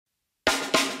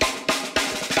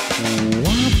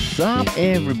What's up,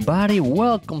 everybody?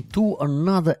 Welcome to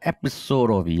another episode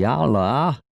of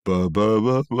Yala,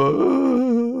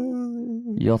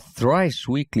 your thrice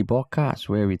weekly podcast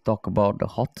where we talk about the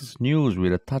hottest news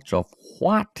with a touch of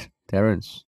what,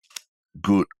 Terence?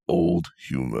 Good old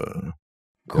humor.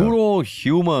 Good old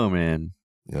humor, man.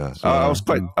 Yeah, So, I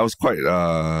was quite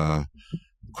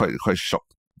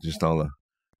shocked just now,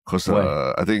 because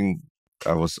I think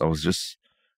I was just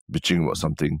bitching about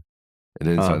something, and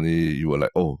then suddenly you were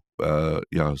like,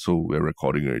 yeah, so we're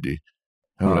recording already.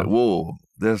 And I'm like, whoa,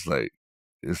 it's like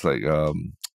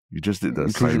you just did the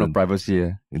intrusion of privacy.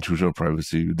 Yeah. Intrusion of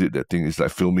privacy. You did that thing. It's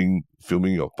like filming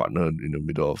your partner in the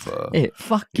middle of hey,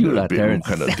 fuck you, bedroom Terence.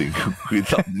 kind of thing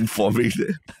without informing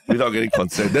them, without getting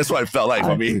consent. That's what it felt like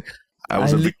for me. I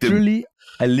was a victim.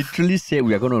 I literally said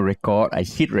we are going to record. I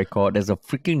hit record. There's a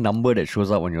freaking number that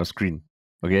shows up on your screen.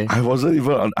 Okay. I wasn't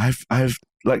even on. I've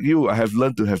like you. I have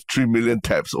learned to have 3 million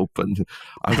tabs open.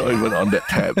 I'm not even on that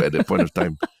tab at that point of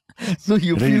time. So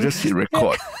you just hit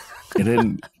record, and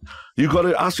then you got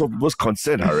to ask for people's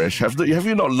consent, Harish. Have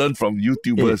you not learned from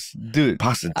YouTubers, dude,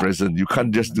 past and present? You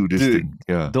can't just do this thing.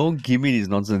 Yeah. Don't give me this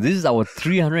nonsense. This is our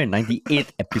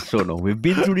 398th episode. No? We've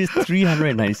been through this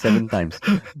 397 times.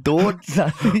 Don't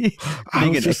suddenly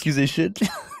make an accusation.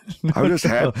 I was just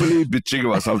happily bitching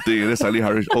about something, and then suddenly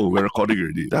Harish, we're recording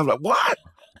already. And I'm like, what?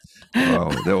 Wow,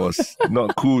 that was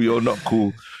not cool. You're not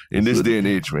cool in this day and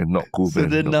age, man. Not cool. So man.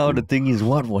 then not now cool. The thing is,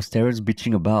 what was Terence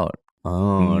bitching about?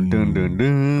 Dun dun dun.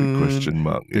 Big question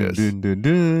mark. Yes. Dun dun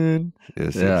dun.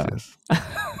 Yes.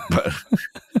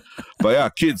 But yeah,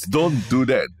 kids, don't do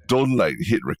that. Don't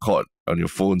hit record on your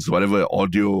phones, whatever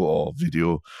audio or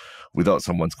video, without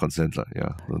someone's consent.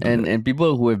 Yeah. And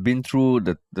people who have been through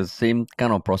the same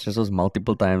kind of processes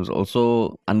multiple times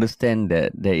also understand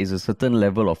that there is a certain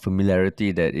level of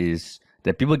familiarity that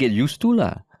people get used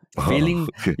to failing.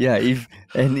 Okay. Yeah, if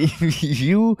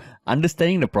you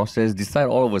understanding the process decide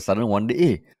all of a sudden one day,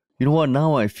 hey, you know what,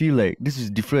 now I feel like this is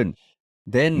different,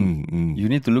 then you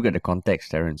need to look at the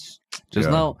context, Terence. Just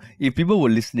now, if people were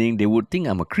listening, they would think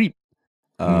I'm a creep.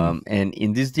 And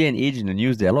in this day and age in the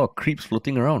news, there are a lot of creeps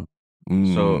floating around.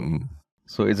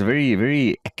 So it's a very,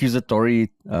 very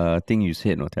accusatory thing you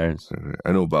said, no, Terence?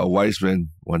 I know, but a wise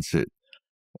man once said,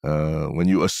 when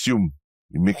you assume,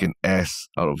 you make an ass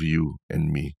out of you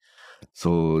and me.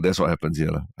 So that's what happens here.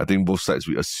 I think both sides,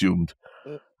 we assumed.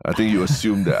 I think you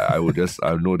assumed that I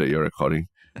know that you're recording.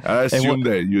 I assume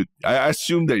that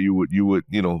you would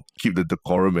keep the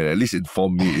decorum and at least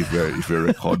inform me if you're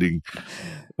recording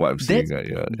what I'm saying.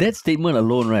 That statement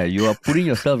alone, right? You are putting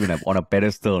yourself on a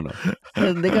pedestal. No?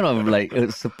 That kind of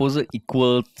a supposed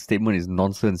equal statement is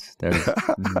nonsense.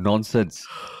 Nonsense.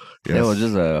 Yes. That was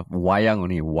just a wayang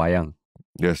only. Wayang.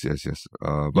 Yes.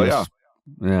 But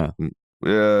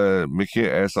yeah, making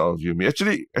an ass out of you.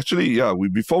 Actually,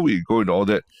 before we go into all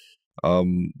that,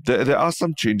 there are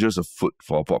some changes afoot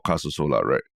for our podcast also,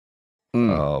 right?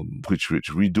 Which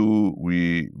we do,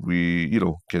 we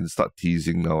can start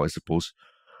teasing now, I suppose.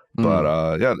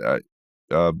 But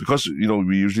because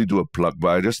we usually do a plug, but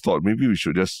I just thought maybe we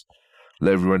should just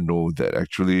let everyone know that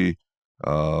actually,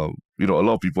 a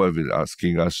lot of people have been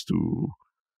asking us to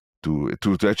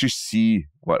actually see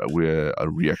what our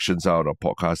reactions are on our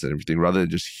podcast and everything, rather than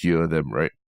just hear them,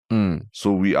 right?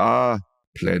 So we are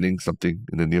planning something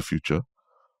in the near future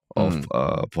of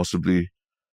possibly,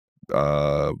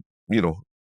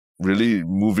 really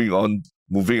moving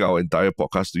our entire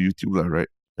podcast to YouTube, right?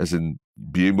 As in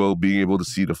being able to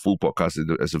see the full podcast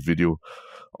as a video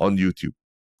on YouTube.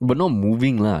 But not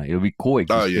moving lah. It'll be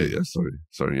coexisting.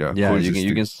 Sorry. Yeah. Yeah,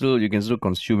 you can still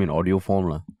consume in audio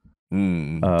form .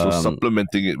 So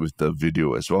supplementing it with the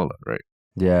video as well, right?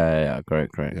 Yeah,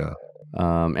 correct. Yeah.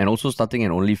 And also starting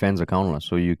an OnlyFans account,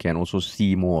 so you can also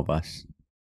see more of us.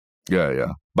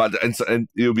 Yeah. But and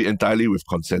it'll be entirely with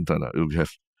consent,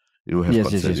 it will have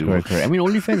consent. Yes, correct. I mean,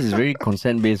 OnlyFans is very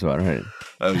consent based, right?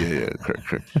 Oh yeah,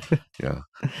 correct. Yeah.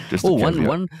 Just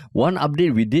one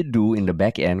update we did do in the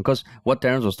back end, because what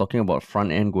Terence was talking about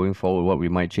front end going forward, what we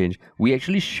might change, we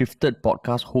actually shifted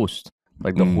podcast host,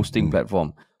 like the hosting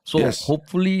platform. So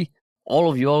hopefully all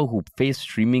of y'all who face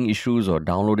streaming issues or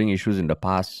downloading issues in the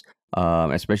past,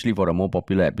 especially for the more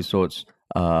popular episodes,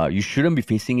 you shouldn't be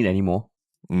facing it anymore.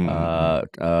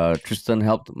 Tristen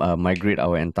helped migrate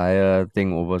our entire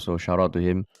thing over, so shout out to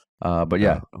him. But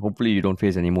hopefully you don't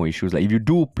face any more issues. Like if you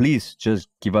do, please just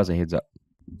give us a heads up.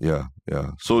 Yeah.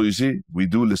 So you see, we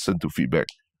do listen to feedback,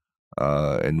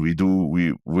 and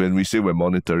when we say we're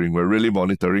monitoring, we're really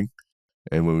monitoring.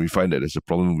 And when we find that there's a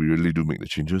problem, we really do make the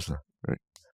changes, right?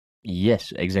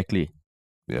 Yes, exactly.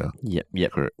 Yeah.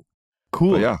 Yep. Correct.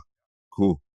 Cool. But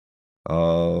cool.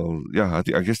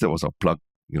 I guess that was our plug,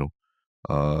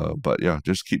 but yeah,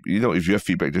 just keep, if you have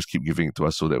feedback, just keep giving it to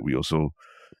us so that we also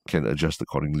can adjust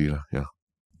accordingly. Yeah.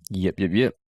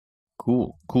 Yep.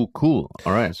 Cool. All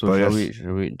right. So But shall yes,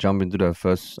 we jump into the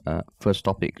first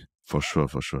topic? for sure.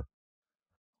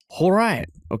 All right.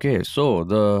 Okay. So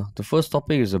the first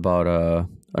topic is about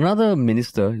another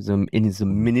minister. It's a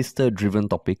minister-driven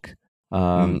topic.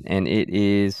 And it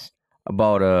is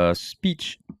about a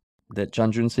speech that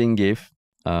Chan Chun Sing gave,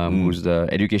 who's the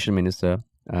education minister,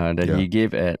 that Yeah. he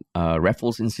gave at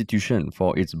Raffles Institution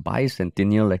for its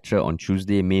bicentennial lecture on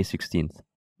Tuesday, May 16th.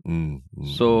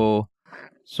 So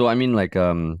I mean, like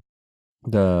the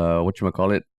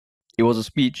whatchamacallit, it was a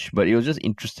speech, but it was just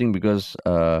interesting because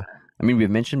I mean,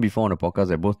 we've mentioned before on the podcast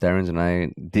that both Terrence and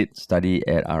I did study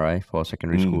at RI for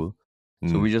secondary school.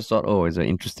 So we just thought, it's an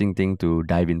interesting thing to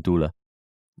dive into lah.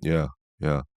 Yeah.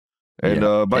 And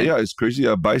it's crazy.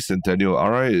 Bicentennial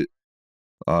RI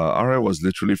was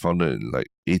literally founded in like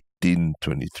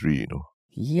 1823.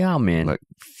 Yeah, man. Like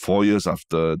 4 years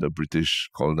after the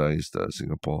British colonized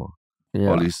Singapore. Yeah.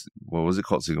 Or at least, what was it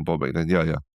called, Singapore back then?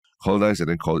 Yeah. Colonized and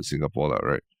then called it Singapore,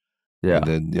 right? Yeah.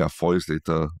 And then 4 years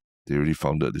later, they already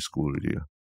founded the school already.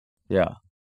 Yeah.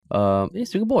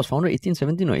 Singapore was founded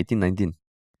 1817 or 1819?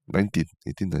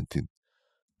 1819.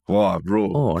 Wow,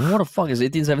 bro. Oh, and what the fuck is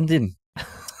 1817?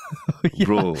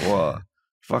 Bro, wow.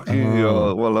 Fucking,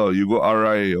 walao, you go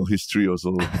RI or history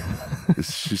also.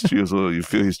 It's history also, you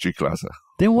feel history class.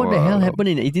 Then what the hell happened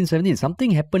in 1817?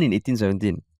 Something happened in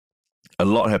 1817. A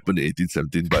lot happened in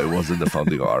 1817, but it wasn't the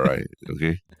founding of RI,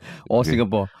 okay? Or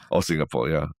Singapore. Or Singapore,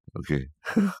 yeah. Okay.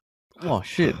 Oh,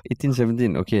 shit.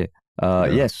 1817, okay.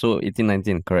 Yes, so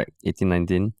 1819, correct.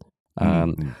 1819.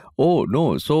 Oh,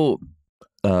 no, so...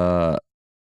 oh,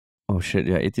 shit,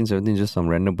 yeah, 1817, just some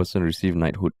random person received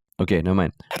knighthood. Okay, never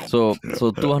mind. So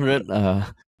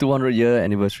 200-year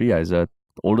anniversary is a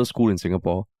older school in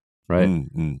Singapore, right?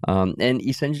 And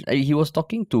essentially, he was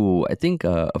talking to, I think,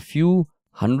 a few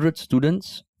hundred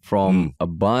students from a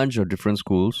bunch of different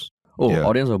schools.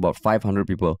 Audience of about 500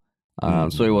 people.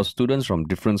 So it was students from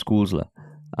different schools.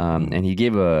 And he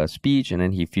gave a speech and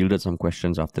then he fielded some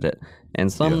questions after that.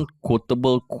 And some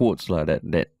quotable quotes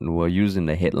that were used in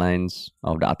the headlines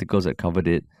of the articles that covered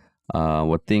it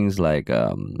were things like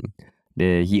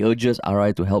he urges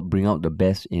RI to help bring out the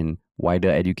best in wider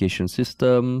education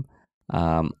system.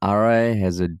 RI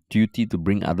has a duty to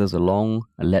bring others along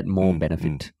and let more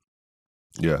benefit.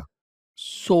 Yeah.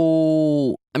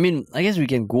 So, I mean, I guess we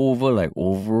can go over like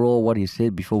overall what he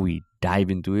said before we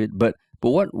dive into it. But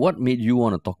what made you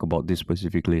want to talk about this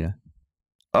specifically?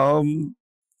 I mean,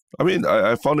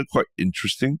 I found it quite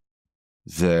interesting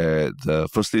that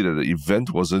firstly that the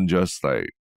event wasn't just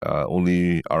like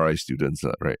only RI students,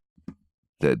 right?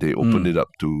 That they opened it up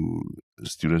to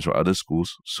students from other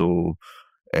schools. So,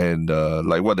 and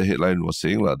like what the headline was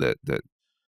saying, that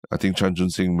I think Chan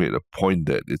Chun Sing made a point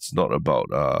that it's not about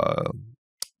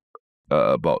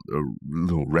Raffles,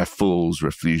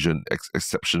 Rafflesian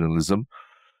exceptionalism,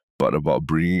 but about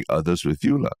bringing others with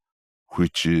you,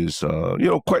 which is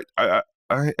quite. I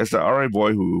as an RI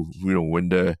boy who went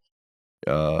there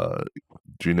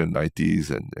during the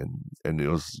 90s and it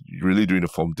was really during the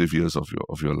formative years of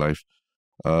your life.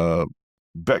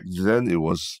 Back then it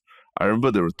was. I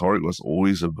remember the rhetoric was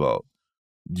always about,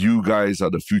 you guys are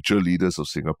the future leaders of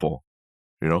Singapore.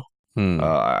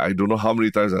 I don't know how many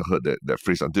times I heard that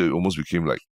phrase until it almost became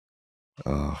like,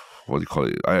 what do you call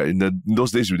it? In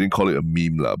those days we didn't call it a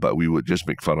meme but we would just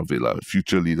make fun of it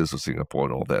future leaders of Singapore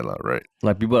and all that right?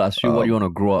 Like people ask you what you want to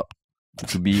grow up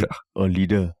to be. A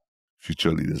leader.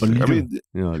 Future leaders. A leader. I mean,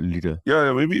 leader.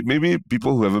 Yeah, maybe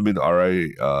people who haven't been to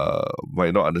RI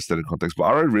might not understand the context, but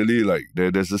RI really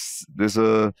there's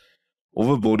a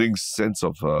overboarding sense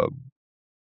of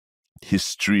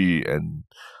history and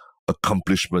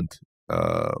accomplishment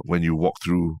when you walk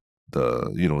through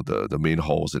the main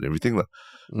halls and everything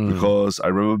because I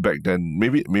remember back then,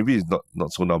 maybe it's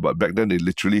not so now, but back then they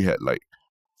literally had like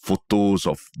photos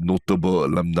of notable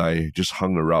alumni just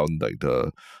hung around like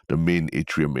the main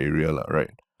atrium area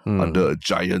right, under a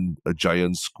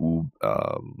giant school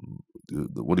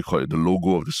what do you call it, the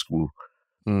logo of the school,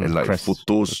 and like crest.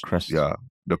 photos,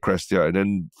 the crest, and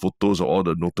then photos of all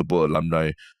the notable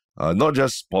alumni. Not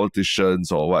just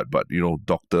politicians or what, but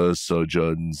doctors,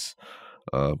 surgeons,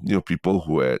 people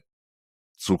who had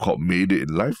so-called made it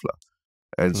in life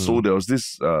and so there was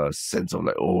this sense of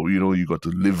like, you got to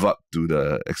live up to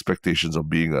the expectations of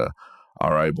being a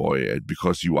RI boy, and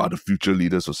because you are the future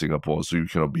leaders of Singapore, so you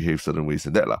cannot behave certain ways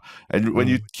and that and when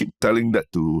you keep telling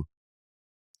that to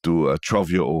a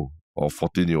 12-year-old or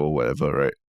 14-year-old, whatever,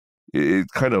 right, it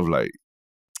kind of like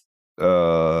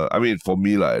I mean, for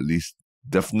me, like, at least,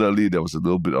 definitely there was a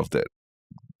little bit of that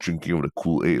drinking of the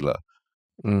Kool-Aid, lah.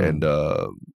 And,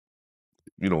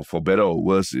 you know, for better or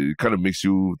worse, it kind of makes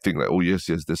you think like, oh, yes,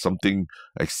 there's something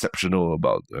exceptional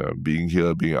about being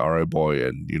here, being an RI boy,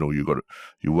 and, you know, you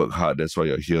work hard, that's why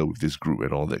you're here with this group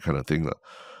and all that kind of thing, lah.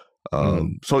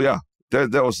 So, yeah,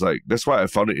 that was like, that's why I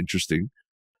found it interesting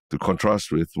to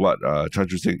contrast with what Chan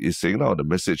Chun Sing is saying now. The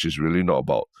message is really not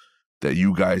about that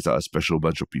you guys are a special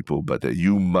bunch of people, but that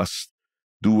you must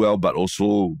do well, but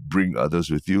also bring others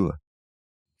with you, lah.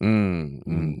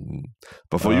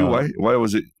 But for you, why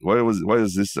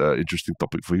is this interesting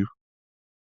topic for you?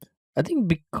 I think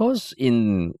because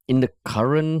in the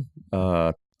current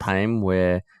time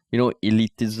where, you know,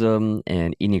 elitism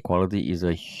and inequality is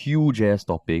a huge ass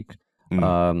topic,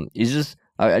 it's just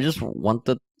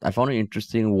I found it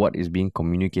interesting what is being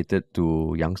communicated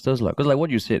to youngsters, like, because like what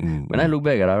you said, when I look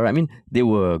back at it, I mean, they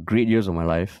were great years of my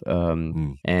life,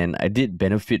 and I did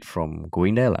benefit from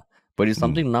going there, lah. But it's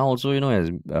something now also, you know, as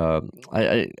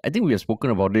I think we have spoken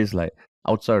about this like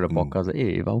outside of the podcast. Like,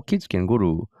 hey, if our kids can go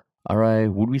to RI,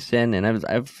 would we send? And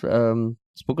I've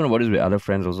spoken about this with other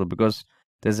friends also, because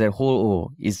there's that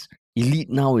whole is elite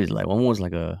now is like almost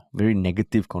like a very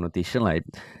negative connotation. Like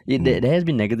there has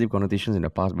been negative connotations in the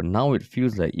past, but now it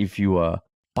feels like if you are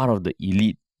part of the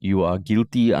elite, you are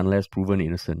guilty unless proven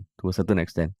innocent to a certain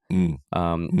extent. And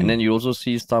then you also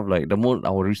see stuff like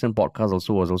our recent podcast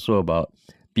also was also about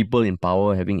people in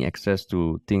power having access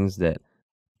to things that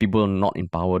people not in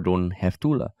power don't have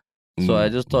to, lah. So I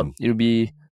just thought it'd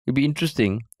be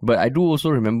interesting. But I do also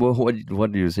remember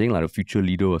what you're saying, like the future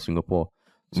leader of Singapore.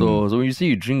 So when you say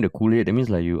you drink the Kool-Aid, that means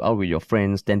like you out with your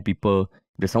friends, 10 people,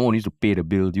 there's someone who needs to pay the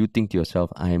bill. Do you think to yourself,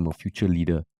 I am a future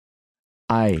leader,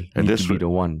 I need to be the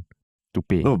one to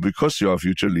pay? No, because you're a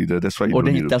future leader, that's why you don't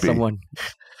then need you to tell pay. someone.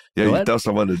 Yeah, What? you tell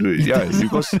someone to do it. Yeah,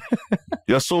 because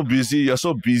you're so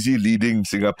busy leading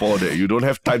Singapore that you don't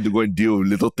have time to go and deal with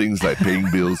little things like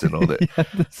paying bills and all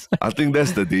that. I think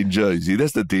that's the danger. You see,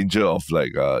 that's the danger of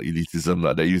like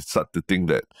elitism, that you start to think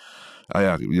that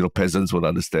you know, peasants won't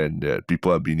understand, that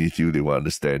people are beneath you, they won't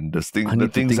understand. The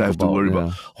things I have to worry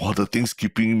about. Oh, the things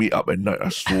keeping me up at night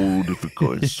are so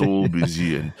difficult and so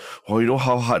busy, and you know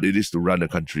how hard it is to run a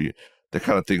country. That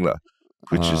kind of thing, lah.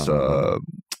 Which is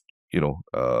you know,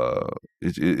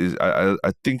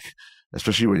 I think,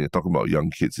 especially when you're talking about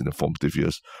young kids in the formative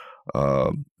years,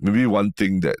 maybe one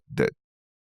thing that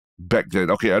back then,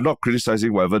 okay, I'm not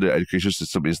criticizing whatever the education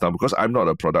system is now, because I'm not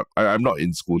a product. I'm not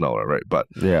in school now, right? But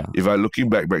if I'm looking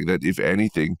back then, if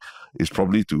anything, it's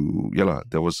probably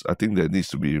I think there needs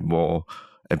to be more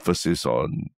emphasis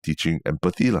on teaching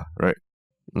empathy, lah, right?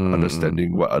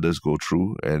 Understanding what others go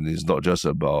through, and it's not just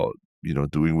about, you know,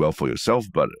 doing well for yourself,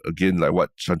 but again, like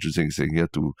what Chan Chun Sing is saying here,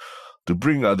 to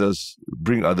bring others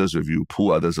with you,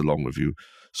 pull others along with you.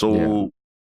 So,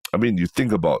 I mean, you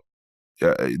think about,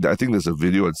 I think there's a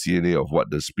video on CNA of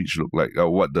what the speech looked like,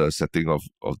 what the setting of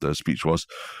the speech was.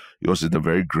 It was in a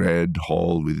very grand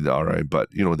hall within the RI, but,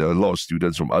 you know, there are a lot of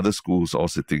students from other schools all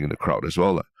sitting in the crowd as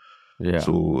well.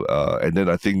 So, and then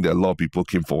I think that a lot of people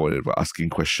came forward and were asking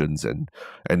questions, and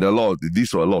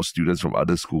these were a lot of students from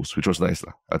other schools, which was nice.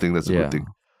 I think that's a good thing.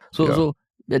 So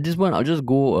at this point, I'll just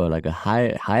go like a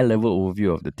high level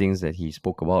overview of the things that he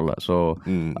spoke about. So,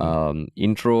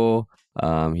 intro,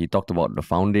 he talked about the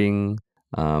founding,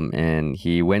 and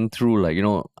he went through, like, you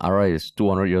know, RI is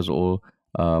 200 years old.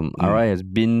 RI has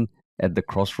been at the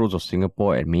crossroads of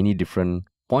Singapore at many different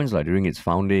points, like during its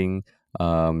founding,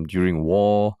 during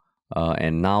war,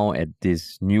 and now at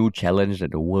this new challenge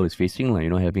that the world is facing, like, you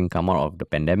know, having come out of the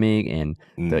pandemic and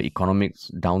the economic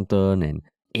downturn and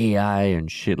AI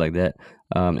and shit like that,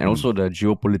 and also the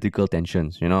geopolitical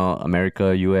tensions, you know,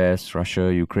 America, US,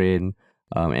 Russia, Ukraine,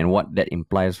 and what that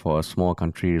implies for a small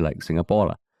country like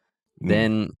Singapore.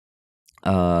 Then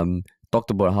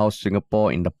talked about how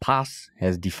Singapore in the past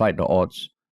has defied the odds.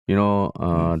 You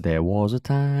know, there was a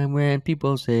time when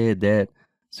people said that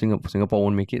Singapore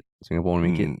won't make it. Singapore won't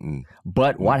make it.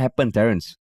 But what happened,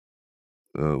 Terence?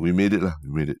 We made it, lah. We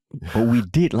made it. But we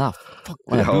did, lah. Fuck,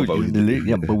 but we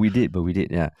did.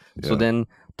 Yeah. So then,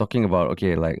 talking about,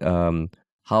 okay, like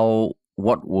how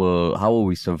will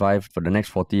we survive for the next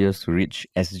 40 years to reach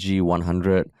SG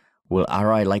 100? Will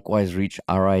RI likewise reach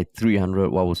RI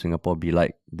 300? What will Singapore be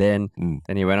like then?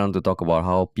 Then he went on to talk about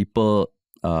how people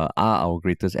are our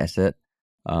greatest asset,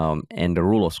 and the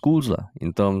role of schools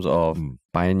in terms of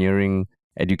pioneering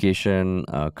education,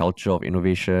 culture of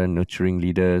innovation, nurturing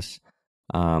leaders.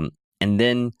 And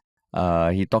then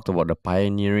he talked about the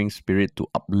pioneering spirit to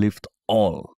uplift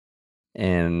all,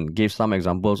 and gave some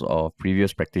examples of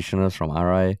previous practitioners from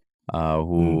RI,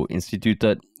 who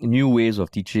instituted new ways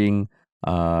of teaching,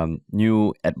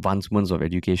 new advancements of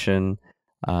education.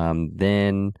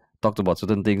 Then talked about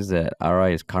certain things that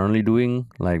RI is currently doing,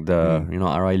 like the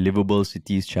RI Livable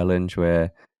Cities Challenge,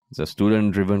 where it's a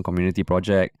student-driven community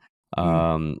project,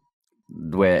 where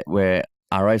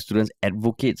RI students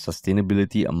advocate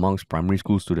sustainability amongst primary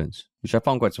school students, which I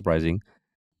found quite surprising.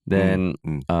 Then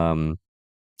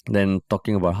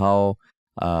talking about how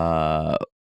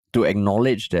to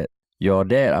acknowledge that you're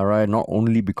there at RI not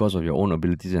only because of your own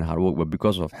abilities and hard work, but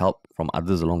because of help from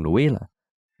others along the way.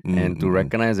 And to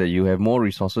recognize that you have more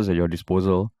resources at your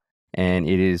disposal and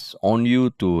it is on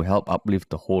you to help uplift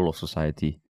the whole of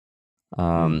society.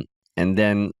 And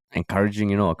then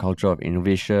encouraging, a culture of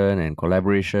innovation and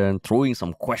collaboration, throwing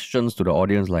some questions to the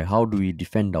audience like how do we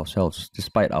defend ourselves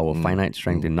despite our finite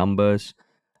strength in numbers.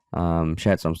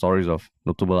 Shared some stories of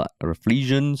notable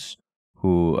Rafflesians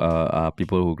who are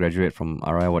people who graduate from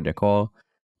RI, what they call,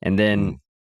 and then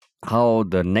how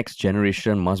the next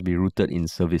generation must be rooted in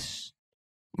service.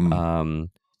 And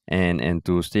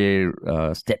to stay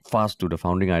steadfast to the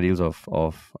founding ideals of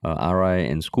RI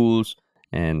and schools,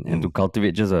 and to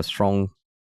cultivate just a strong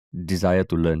desire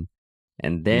to learn.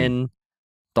 And then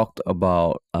talked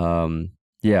about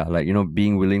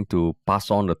being willing to pass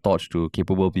on the torch to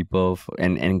capable people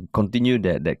and continue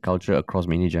that culture across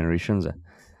many generations.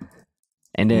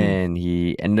 And then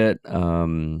he ended,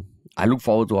 I look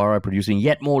forward to RI producing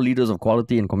yet more leaders of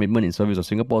quality and commitment in service of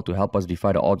Singapore to help us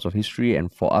defy the odds of history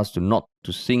and for us to not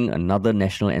to sing another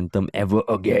national anthem ever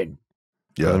again.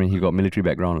 Yeah. I mean, he got military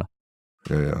background.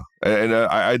 Yeah. And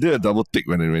I did a double tick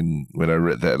when I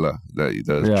read that,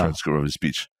 the transcript of his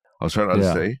speech. I was trying to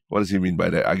understand, what does he mean by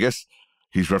that? I guess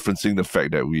he's referencing the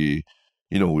fact that we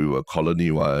were a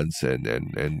colony once and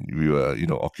we were,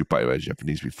 occupied by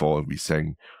Japanese before, and we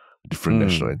sang different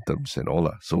national anthems and all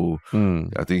that. So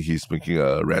I think he's making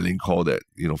a rallying call that,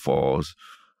 for us.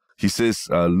 He says,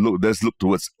 let's look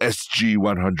towards SG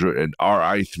 100 and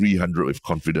RI 300 with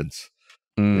confidence.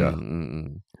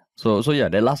 So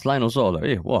that last line also, like,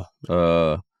 hey, wow,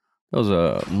 that was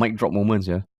a mic drop moment,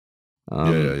 yeah.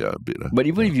 A bit. But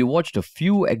even if you watch the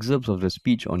few excerpts of the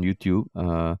speech on YouTube,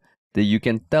 that you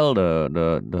can tell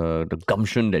the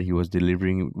gumption that he was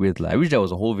delivering with. I wish there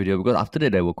was a whole video, because after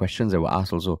that there were questions that were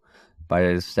asked also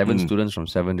by 7 students from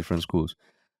 7 different schools.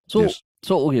 So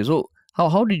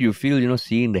how did you feel,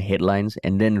 seeing the headlines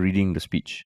and then reading the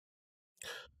speech?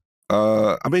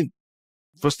 I mean,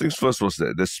 first things first was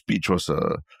that the speech was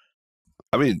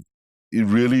it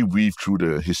really weaved through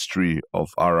the history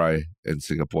of RI and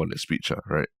Singapore in the speech,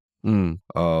 right?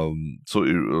 So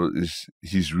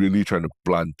he's really trying to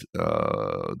plant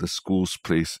the school's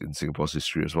place in Singapore's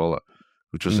history as well,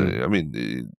 which was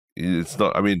it's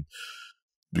not. I mean,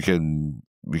 we can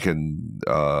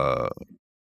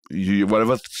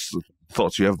whatever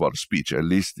thoughts you have about the speech, at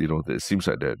least it seems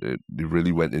like that they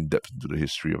really went in depth into the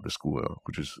history of the school,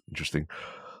 which is interesting.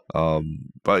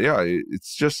 But yeah,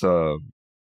 it's just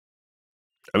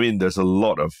there's a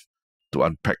lot to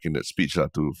unpack in that speech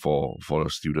for the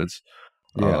students.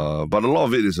 But a lot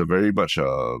of it is a very much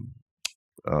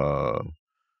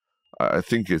I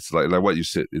think it's like what you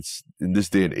said, it's in this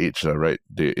day and age, right?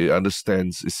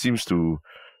 It seems to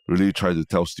really try to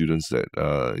tell students that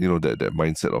that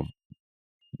mindset of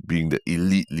being the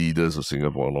elite leaders of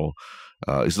Singapore,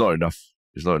 it's not enough.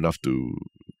 It's not enough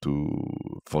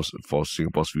for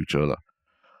Singapore's future.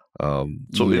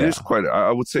 It is quite,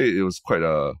 I would say it was quite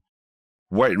a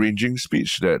wide-ranging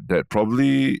speech that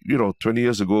probably 20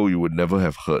 years ago you would never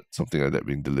have heard something like that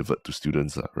being delivered to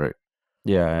students, right?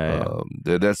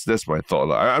 That's my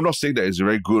thought. I'm not saying that it's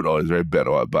very good or it's very bad,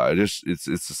 but it's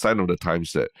a sign of the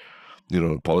times that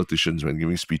politicians, when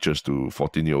giving speeches to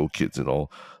 14-year-old kids and all,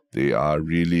 they are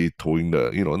really towing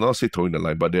the not say towing the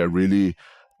line, but they are really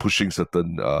pushing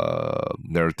certain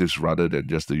narratives rather than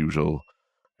just the usual.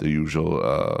 You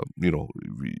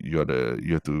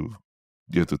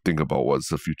have to think about what's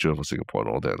the future for Singapore and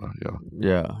all that.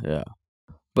 Yeah.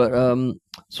 But when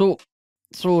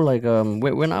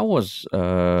I was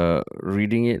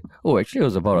reading it, actually it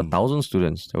was about 1,000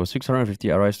 students. There were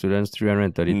 650 RI students,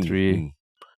 333.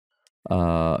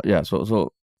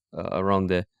 Around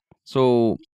there.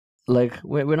 So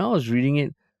when I was reading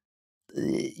it,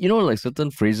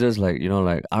 certain phrases like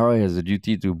RI has a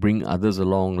duty to bring others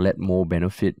along, let more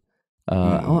benefit.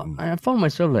 I found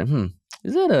myself like,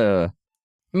 is that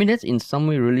that's in some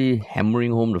way really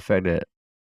hammering home the fact that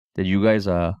you guys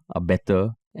are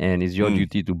better and it's your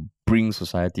duty to bring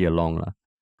society along.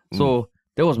 So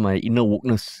that was my inner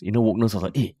wokeness. I was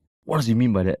like, hey, what does he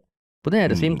mean by that? But then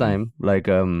at the same time,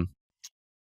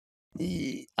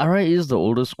 RI is the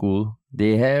older school.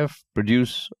 They have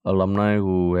produced alumni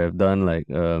who have done like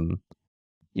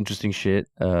interesting shit.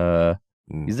 Mm,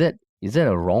 Is that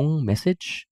a wrong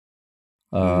message?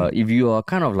 mm, If you are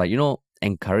kind of like,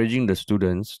 encouraging the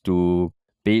students to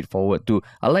pay it forward to,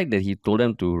 I like that he told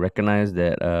them to recognize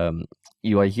that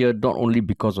you are here not only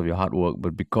because of your hard work,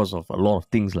 but because of a lot of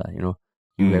things, like,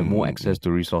 you have more mm, access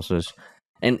to resources.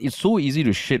 And it's so easy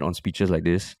to shit on speeches like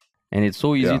this. And it's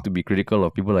so easy yeah. to be critical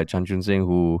of people like Chan Chun Sing,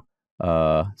 who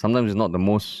sometimes is not the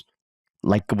most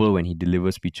likable when he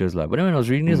delivers speeches. Like. But then when I was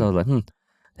reading this, I Mm, was like,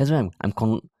 that's why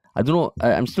I don't know.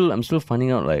 I'm still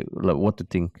finding out like what to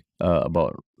think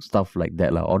about stuff like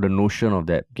that, or the notion of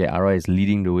that. Okay, RI is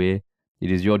leading the way.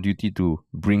 It is your duty to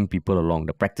bring people along.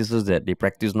 The practices that they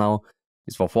practice now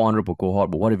is for 400 per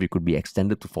cohort, but what if it could be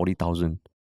extended to 40,000?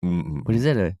 mm, mm, But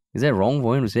mm. is that wrong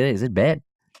for him to say that? Is it bad?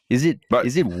 Is it But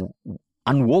is it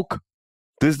unwoke?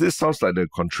 this sounds like the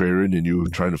contrarian in you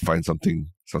trying to find something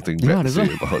bad Yeah, to that's say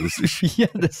why. about this issue. Yeah,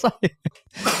 that's why.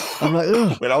 I'm like,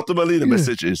 ugh. When ultimately the Yeah,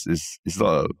 message is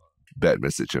not a bad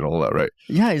message and all that, right?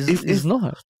 yeah, If it's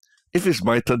not. if it's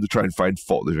my turn to try and find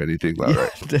fault with anything, like, Yeah,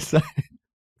 right? that's why.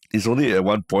 It's only at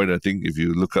one point, I think, if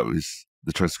you look up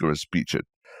the transcript of speech at,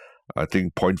 I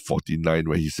think, point 49,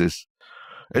 where he says,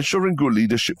 ensuring good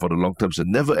leadership for the long term is a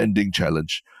never-ending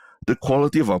challenge. The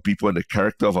quality of our people and the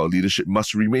character of our leadership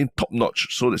must remain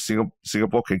top-notch so that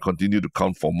Singapore can continue to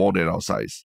count for more than our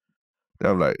size.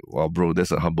 Then I'm like, wow, bro,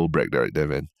 that's a humble brag right there,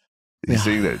 man. He's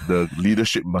saying Yeah, that the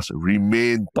leadership must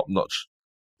remain top-notch.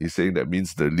 He's saying that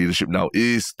means the leadership now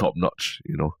is top-notch.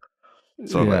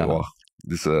 So I'm like, yeah. wow,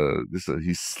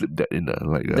 he slipped that in,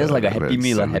 That's like a happy man,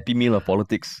 meal, a salute. happy meal of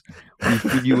politics. We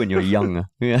feed you when you're young.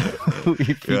 Yeah, we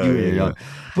feed Yeah, you when yeah, you're yeah. young.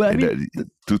 But I And mean, that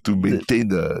the, to the maintain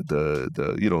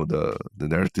the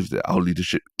narrative that our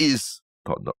leadership is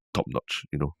top notch.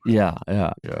 yeah,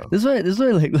 yeah. Yeah. That's why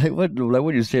like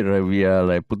what you said, right? We are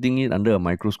like putting it under a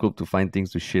microscope to find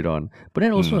things to shit on. But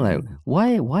then also like,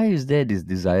 Mm-hmm. why is there this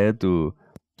desire to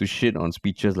shit on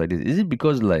speeches like this? Is it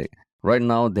because like right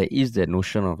now there is that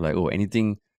notion of like, oh,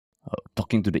 anything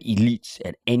talking to the elites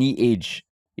at any age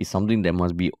is something that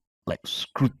must be like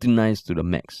scrutinized to the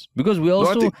max? Because we No, I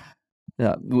also, think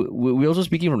yeah, we're also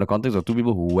speaking from the context of two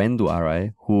people who went to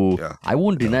RI, who yeah, I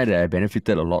won't yeah. deny that I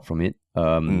benefited a lot from it.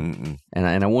 Mm-hmm.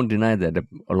 And I won't deny that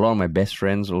a lot of my best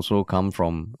friends also come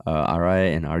from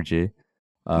RI and RJ.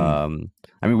 Mm.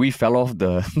 I mean, we fell off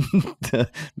the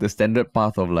the standard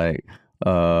path of like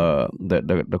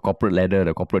the corporate ladder,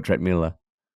 the corporate treadmill.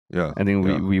 Yeah, I think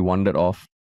we yeah, we wandered off,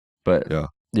 but yeah.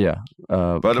 yeah.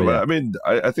 But But yeah, I mean,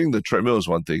 I think the treadmill is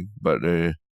one thing, but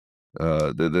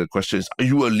the question is, are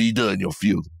you a leader in your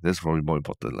field? That's probably more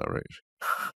important, lah, right?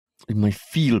 in my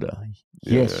field,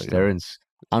 Yeah, yeah, yes, yeah, Terence,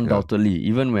 yeah. undoubtedly.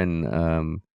 Even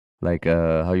when like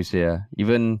how you say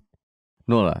even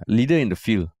no lah, leader in the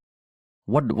field.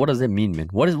 What does that mean, man?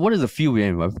 What is the field we're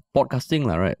in? Podcasting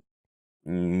lah, right?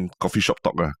 Coffee shop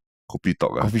talk, kopi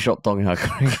talk, Coffee shop talking,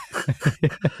 correct.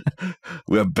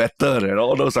 We are better than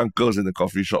all those uncles in the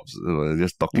coffee shops,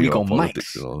 just talking We about got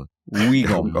politics and mics. all. We Yeah,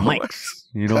 got we got mics.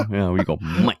 Yeah, we got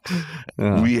mics.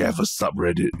 Yeah, we have a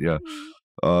subreddit. Yeah.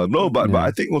 No, but yeah.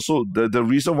 I think also the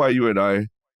reason why you and I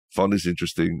found this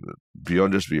interesting,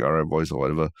 beyond just being RI boys or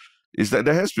whatever, is that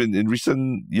there has been in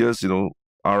recent years,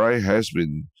 RI has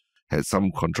been had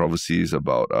some controversies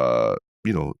about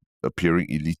appearing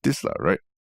elitist, lah, right?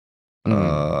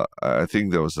 Mm, I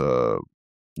think there was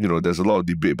there's a lot of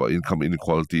debate about income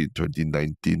inequality in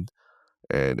 2019,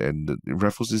 and the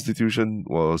Raffles Institution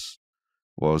was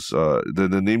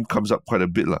the name comes up quite a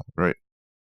bit, lah, right?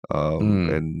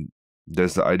 mm, And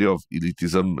there's the idea of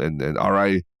elitism and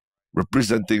RI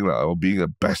representing or being a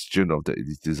bastion of the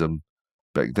elitism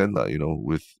back then,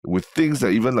 with things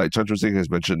that even like Chan Chun Sing has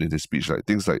mentioned in his speech, like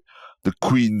things like the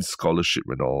Queen's Scholarship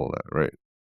and all that, right?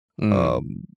 mm,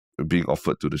 Um, being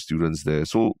offered to the students there.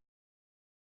 So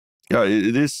yeah,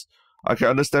 it is. I can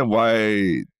understand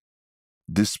why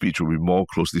this speech will be more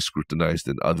closely scrutinized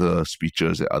than other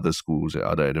speeches at other schools and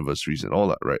other anniversaries and all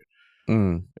that, right?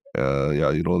 mm,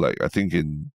 Yeah, like I think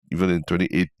even in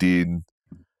 2018,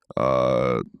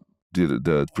 uh,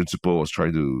 the principal was he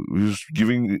was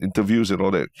giving interviews and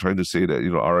all that, trying to say that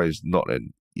RI is not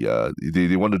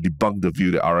they want to debunk the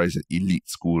view that RI is an elite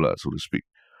school, so to speak.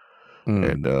 mm,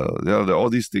 And there are all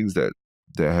these things that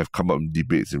have come up in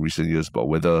debates in recent years about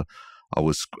whether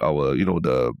our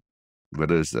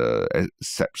whether it's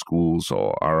SAP schools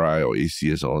or RI or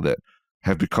ACS or all that,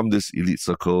 have become this elite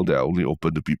circle that are only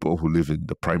open to people who live in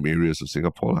the prime areas of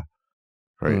Singapore,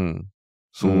 right? mm,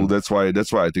 So mm. that's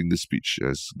why I think this speech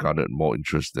has garnered more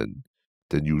interest than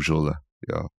usual,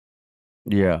 Yeah.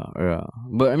 Yeah, yeah.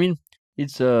 But I mean,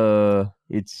 it's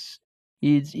it's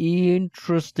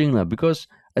interesting lah, because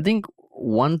I think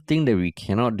one thing that we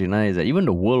cannot deny is that even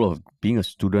the world of being a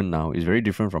student now is very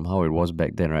different from how it was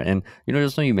back then, right? And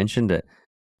just now you mentioned that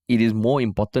it is more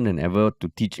important than ever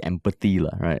to teach empathy,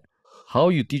 lah, right? How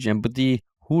you teach empathy,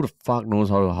 who the fuck knows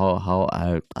how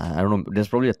I don't know. There's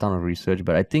probably a ton of research,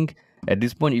 but I think at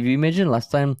this point, if you imagine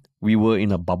last time we were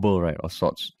in a bubble, right, of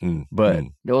sorts, but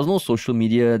there was no social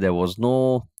media, there was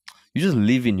no, you just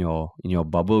live in your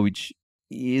bubble, which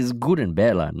is good and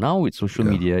bad, lah. Now with social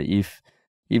media, if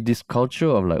this culture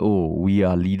of like, oh, we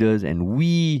are leaders and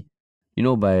we,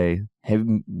 by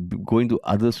having going to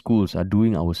other schools are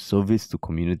doing our service to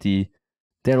community,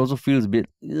 that also feels a bit,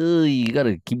 you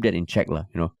gotta keep that in check, lah,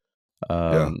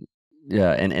 Yeah.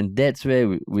 yeah, and that's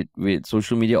where with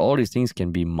social media, all these things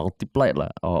can be multiplied, lah,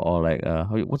 or like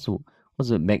what's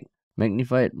the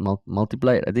magnified,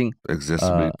 multiplied, I think,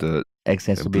 Exacerbated,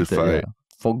 exacerbated, yeah, amplified.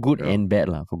 for good Yeah. and bad,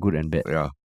 lah, for good and bad. Yeah.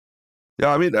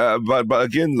 Yeah, I mean, but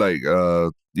again, like,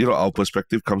 our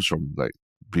perspective comes from like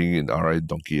being in RI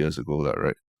donkey years ago, lah,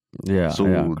 right? Yeah, So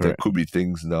yeah, there correct. could be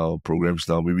things now, programs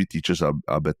now, maybe teachers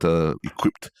are better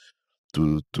equipped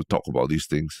to talk about these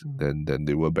things than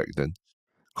they were back then.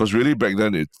 Because really back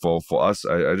then, for us,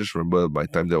 I just remember my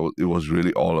time there, it was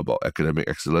really all about academic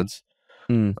excellence.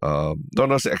 Not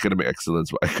necessarily academic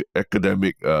excellence, but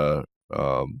academic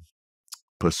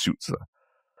pursuits.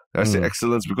 I say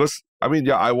excellence because, I mean,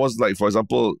 yeah, I was like, for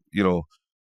example,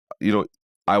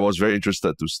 I was very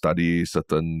interested to study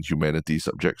certain humanities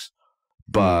subjects.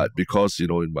 But because,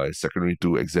 in my secondary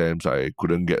 2 exams, I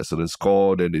couldn't get a certain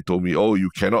score, then they told me, oh, you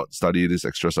cannot study this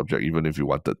extra subject even if you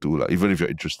wanted to, like, even if you're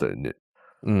interested in it.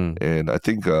 And I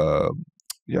think,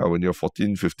 when you're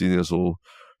 14, 15 years old,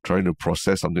 trying to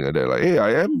process something like that, like, hey,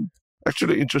 I am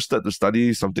actually interested to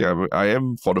study something. I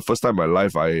am, for the first time in my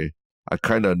life, I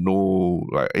kind of know,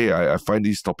 like, hey, I find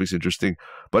these topics interesting.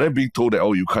 But then being told that,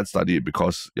 oh, you can't study it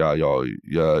because,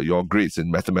 your grades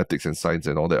in mathematics and science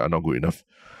and all that are not good enough.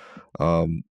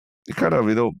 It kind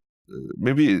of,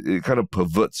 maybe it kind of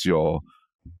perverts your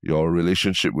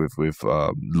relationship with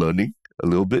learning a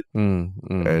little bit.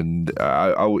 And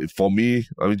I would, for me,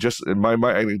 I mean, just in my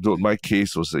anecdote, my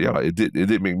case was, it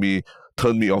did make me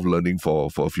turn me off learning for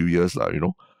a few years,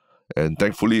 and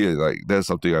thankfully, like, that's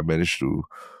something I managed to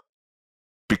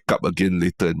pick up again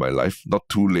later in my life. Not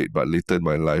too late, but later in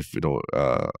my life,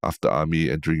 after army,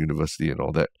 entering university and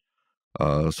all that.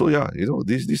 So yeah,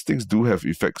 these things do have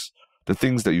effects. The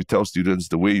things that you tell students,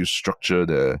 the way you structure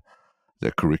their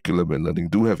curriculum and learning,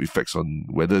 do have effects on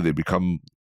whether they become,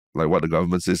 like what the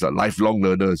government says, like lifelong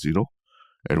learners,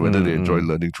 and whether they enjoy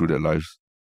learning through their lives.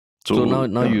 So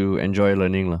now you enjoy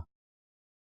learning, lah.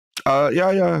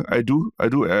 Yeah, I do. I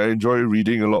enjoy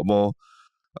reading a lot more.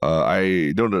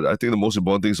 I don't know. I think the most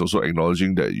important thing is also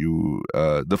acknowledging that you.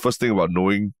 The first thing about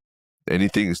knowing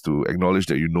anything is to acknowledge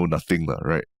that you know nothing, lah,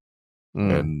 right?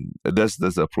 And that's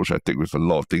the approach I take with a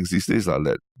lot of things these days.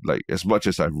 That, like, as much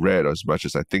as I've read, or as much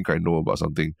as I think I know about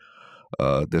something,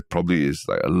 there probably is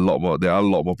like a lot more. There are a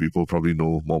lot more people who probably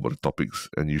know more about the topics,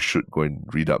 and you should go and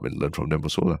read up and learn from them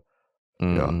also, lah.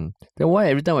 Yeah. Then why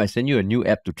every time I send you a new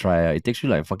app to try, it takes you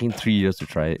like fucking 3 years to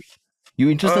try it? You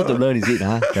interested to learn, is it,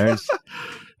 Terence?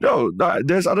 No,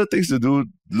 there's other things to do.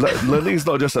 Learning is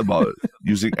not just about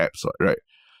using apps, right?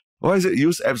 Why is it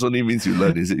use apps only means you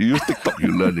learn? Is it you use TikTok,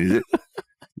 you learn? Is it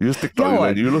you use TikTok, you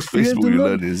learn? You use Facebook, you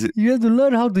learn? Is it? You have to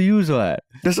learn how to use what?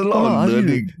 There's a lot of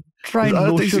learning. Try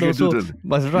Notion also.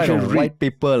 Must write a white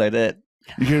paper like that.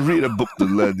 You can read a book to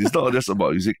learn. It's not just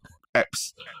about using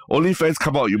apps. OnlyFans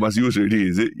come out, you must use already,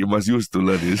 is it? You must use to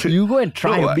learn, is it? You go and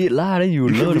try a bit, lah. Then you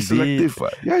learn can be a selective,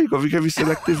 bit. Yeah, you can be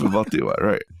selective about it,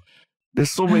 right? There's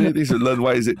so many things to learn.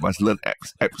 Why is it must learn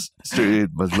apps? Straight in,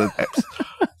 must learn apps.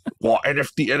 Wow,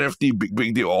 NFT,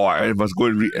 big deal. Oh, I must go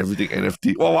and read everything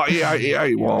NFT. Wow,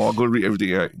 AI. Wow, I'll go and read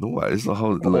everything AI. No, it's not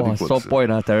how the learning works. So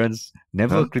point, Terence.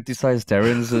 Never criticize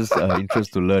Terence's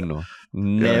interest to learn. No,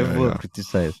 never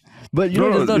criticize. But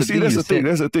that's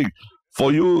the thing.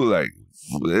 For you, like,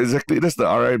 exactly, that's the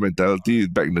RI mentality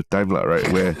back in the time, right?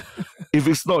 Where if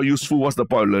it's not useful, what's the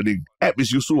point of learning? App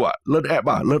is useful, what? Learn app,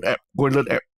 learn app. Go and learn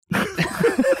app.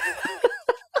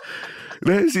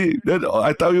 Then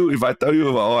I tell you, if I tell you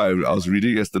about what I was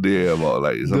reading yesterday about,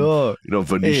 like, some,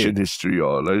 Venetian history,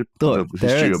 or like the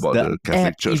history about the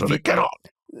Catholic Church, or cannot.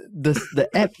 The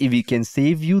app, if it can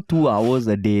save you 2 hours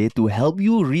a day to help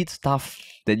you read stuff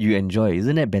that you enjoy,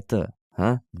 isn't that better?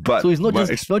 Huh? But so it's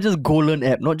not just go learn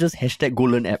app, not just hashtag go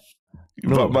learn app.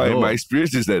 But my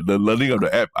experience is that the learning of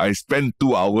the app, I spend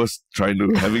 2 hours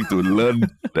having to learn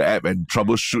the app and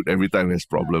troubleshoot every time there's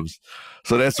problems.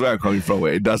 So that's where I'm coming from.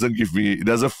 Where it doesn't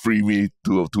free me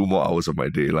two more hours of my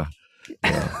day lah.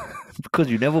 Yeah. Because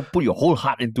you never put your whole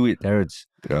heart into it, Terrence.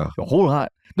 Yeah. Your whole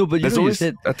heart. No, but you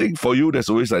said... I think for you, there's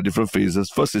always like different phases.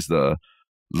 First is the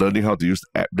learning how to use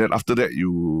the app. Then after that,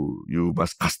 you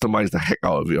must customize the heck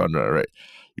out of it, right?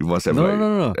 You must have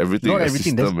everything, not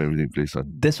everything, system, everything placed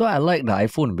on. That's why I like the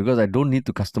iPhone, because I don't need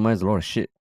to customize a lot of shit.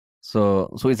 So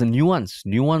it's a nuance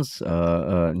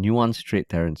trait,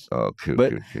 Terrence. Okay.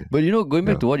 But going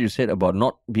back to what you said about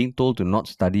not being told to not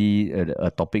study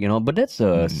a topic and all, but that's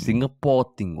a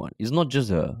Singapore thing, one. It's not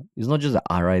just a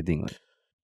RI thing,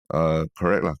 one.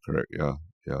 Correct. Yeah.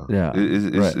 Yeah.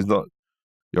 It's not.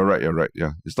 You're right.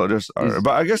 Yeah, it's not just RI.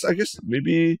 But I guess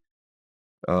maybe,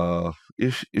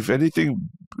 if anything,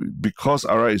 because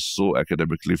RI is so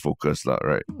academically focused,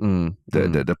 right?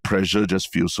 The pressure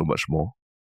just feels so much more.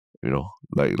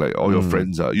 Like all your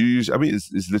friends are. I mean,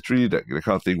 it's literally that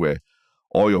kind of thing where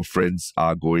all your friends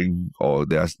are going, or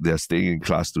they're staying in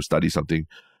class to study something,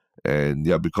 and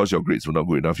because your grades were not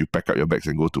good enough, you pack up your bags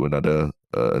and go to another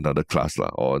class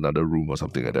lah, or another room or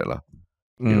something like that lah.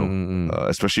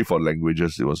 Especially for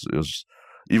languages, it was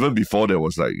even before there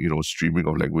was like streaming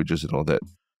of languages and all that.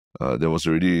 RI was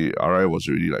already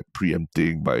like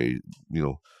preempting by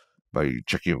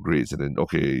checking your grades, and then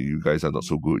okay, you guys are not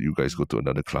so good, you guys go to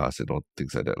another class and all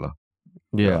things like that lah.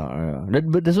 Yeah.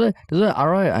 But that's why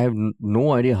RI, I have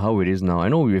no idea how it is now. I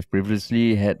know we've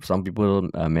previously had some people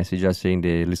message us saying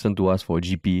they listen to us for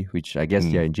GP, which I guess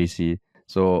they're in JC.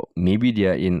 So maybe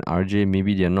they're in RJ,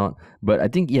 maybe they're not. But I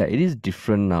think, it is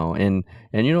different now. And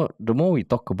the more we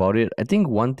talk about it, I think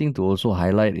one thing to also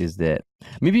highlight is that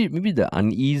maybe the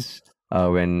unease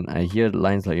when I hear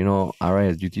lines like, RI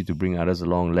has duty to bring others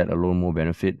along, let alone more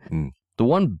benefit. The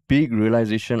one big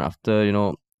realization after,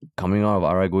 coming out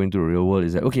of RI, going to the real world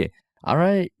is that, okay,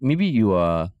 RI, maybe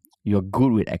you're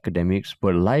good with academics,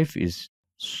 but life is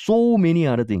so many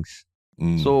other things.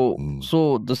 So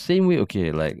the same way,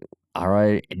 okay, like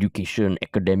RI, education,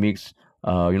 academics,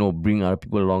 bring other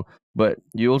people along. But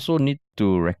you also need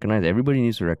to recognize, everybody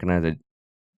needs to recognize that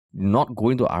not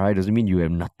going to RI doesn't mean you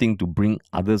have nothing to bring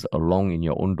others along in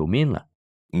your own domain,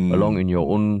 along in your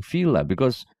own field.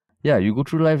 Because, you go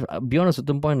through life, beyond a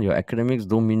certain point, your academics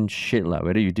don't mean shit.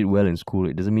 Whether you did well in school,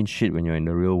 it doesn't mean shit when you're in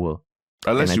the real world.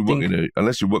 Unless you work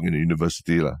in a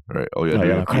university, right? Or you're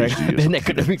doing a PhD. Then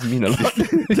academics mean a lot.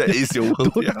 That is your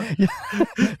world.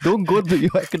 Don't go to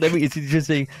your academic institution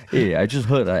saying, hey, I just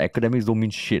heard academics don't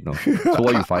mean shit. No? So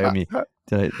why you fire me?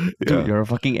 Dude, you're a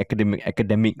fucking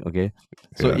academic, okay?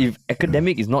 So if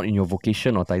academic is not in your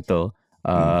vocation or title,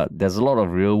 there's a lot of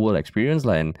real world experience.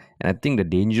 And I think the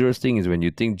dangerous thing is when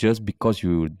you think just because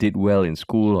you did well in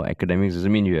school or academics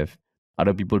doesn't mean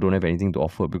other people don't have anything to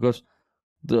offer, because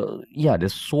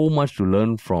there's so much to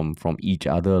learn from each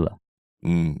other.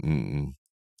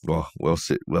 Well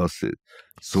said.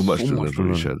 So much to learn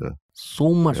from each other.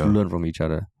 So much to learn from each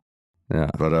other. Yeah.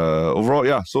 But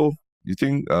overall, so you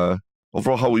think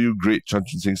overall, how would you grade Chan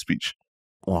Chun Sing's speech?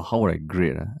 Wow, how would I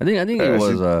grade? I think it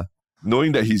was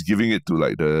knowing that he's giving it to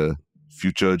like the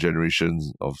future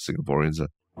generations of Singaporeans.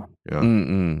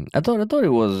 I thought it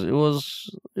was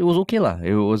okay lah.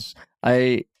 It was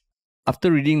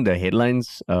after reading the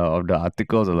headlines of the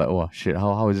articles, I was like, oh shit,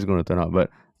 how is this going to turn out?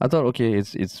 But I thought, okay,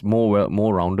 it's more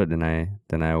rounded than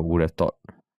I would have thought.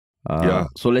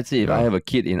 So let's say if I have a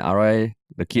kid in RI,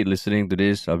 the kid listening to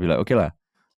this, I'll be like, okay lah,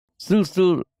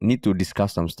 still need to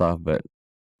discuss some stuff, but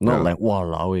not like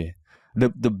walao eh.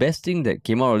 The best thing that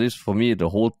came out of this for me, the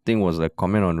whole thing was a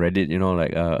comment on Reddit,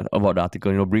 about the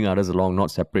article, bring others along,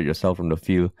 not separate yourself from the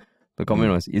field. The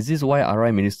comment was, is this why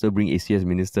RI minister bring ACS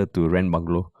minister to rent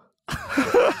bungalow?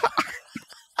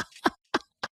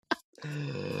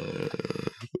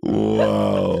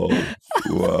 Wow.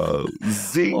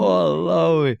 Zing.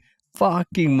 Walao,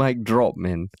 fucking mic drop,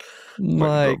 man.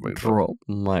 Mic drop.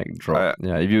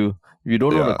 If you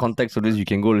don't know the context of this, you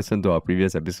can go listen to our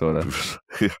previous episode.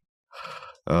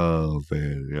 Oh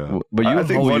man, yeah. But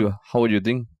how would you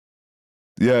think?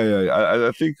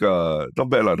 I think not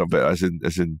bad. As in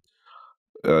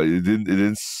it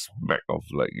didn't smack of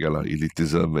like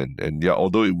elitism and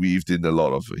although it weaved in a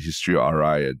lot of history of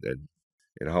RI and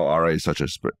how RI is such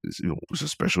it's a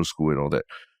special school and all that,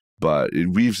 but it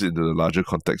weaves into the larger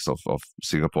context of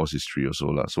Singapore's history also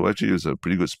lah. So actually it was a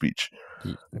pretty good speech.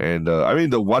 And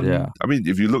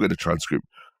if you look at the transcript,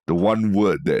 the one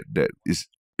word that is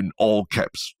in all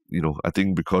caps, I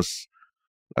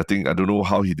think I don't know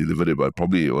how he delivered it, but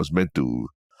probably it was meant to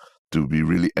be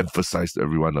really emphasized to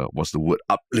everyone, was the word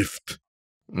uplift.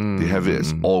 They have it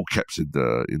as all caps in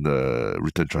the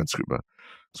written transcript.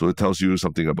 So it tells you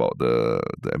something about the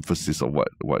emphasis of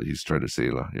what he's trying to say.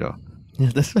 Yeah. Yeah,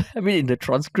 that's what I mean. In the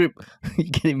transcript, you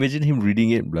can imagine him reading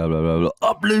it, blah, blah, blah, blah.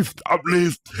 Uplift!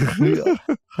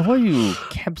 How are you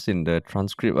caps in the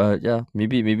transcript? Yeah,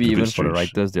 maybe even for the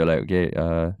writers, they're like, okay,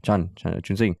 Chun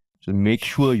Sing, just make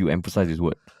sure you emphasize this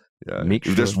word. Yeah.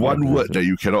 If there's one word that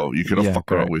you cannot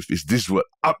fuck around with, it's this word,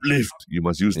 uplift. You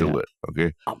must use the word,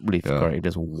 okay? Uplift, correct.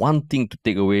 There's one thing to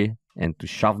take away and to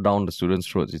shove down the students'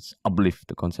 throats. It's uplift,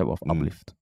 the concept of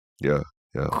uplift. Yeah.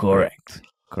 Correct.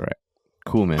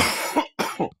 Cool, man.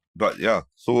 But yeah,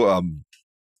 so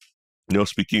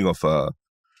speaking of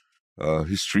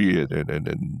history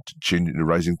and changing the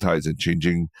rising tides and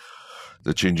changing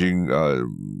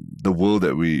the world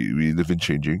that we live in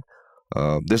changing.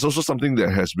 There's also something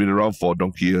that has been around for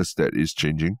donkey years that is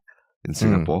changing in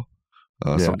Singapore.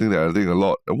 Something that I think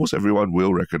almost everyone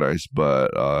will recognize, but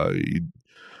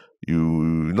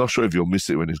you're not sure if you'll miss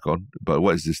it when it's gone. But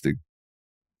what is this thing?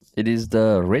 It is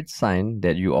the red sign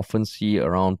that you often see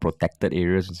around protected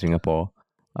areas in Singapore.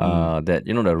 That,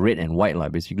 the red and white,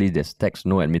 basically there's text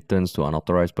no admittance to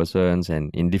unauthorized persons and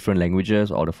in different languages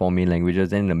or the 4 main languages.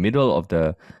 Then in the middle of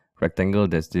the rectangle,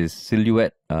 there's this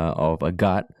silhouette of a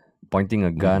guard pointing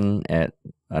a gun at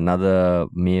another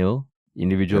male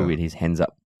individual with his hands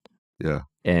up. Yeah.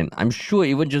 And I'm sure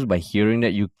even just by hearing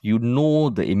that, you know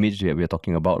the image that we're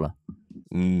talking about.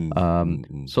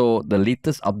 So the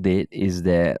latest update is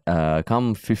that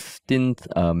come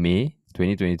 15th May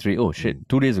 2023,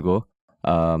 2 days ago,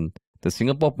 the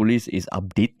Singapore police is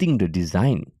updating the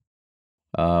design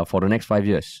for the next 5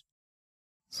 years.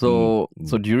 So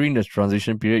during the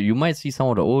transition period, you might see some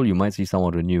of the old, you might see some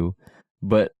of the new.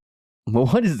 But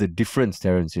what is the difference,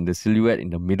 Terence, in the silhouette in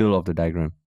the middle of the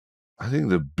diagram? I think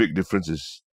the big difference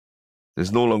is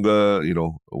there's no longer,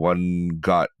 one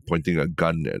guard pointing a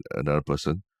gun at another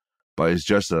person, but it's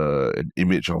just an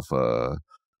image of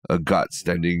a guard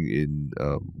standing in,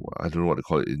 I don't know what to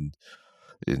call it, in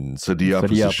sedia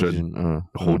position,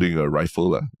 holding a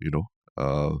rifle,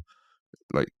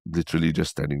 like literally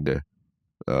just standing there.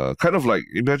 Kind of like,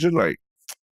 imagine like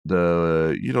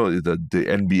the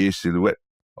NBA silhouette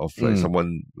of like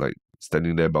someone like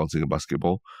standing there bouncing a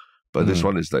basketball. But this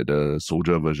one is like the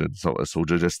soldier version. So a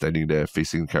soldier just standing there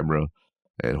facing camera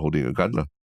and holding a gun.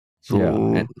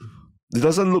 So it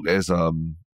doesn't look as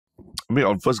on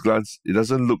first glance, it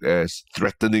doesn't look as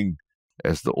threatening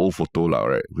as the old photo,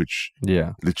 right? Which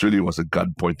literally was a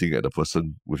gun pointing at the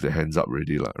person with their hands up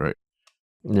ready, right?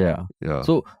 Yeah.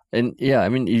 So, and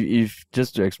if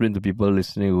just to explain to people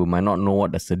listening who might not know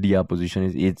what the sedia position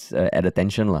is, it's at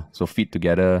attention, so feet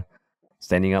together,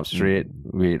 standing up straight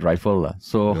with rifle,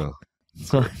 So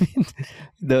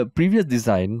the previous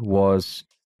design was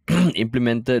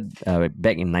implemented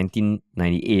back in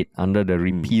 1998 under the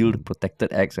repealed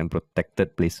Protected Acts and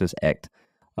Protected Places Act.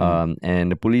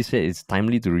 And the police said it's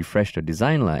timely to refresh the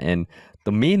design. And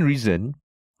the main reason,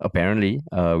 apparently,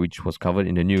 which was covered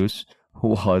in the news,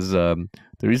 was the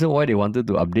reason why they wanted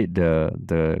to update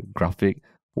the graphic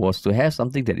was to have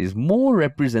something that is more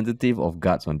representative of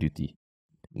guards on duty.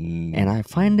 And I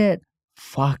find that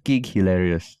fucking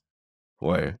hilarious.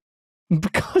 Why?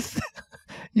 Because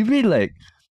you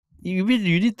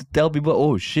need to tell people,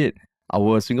 oh shit,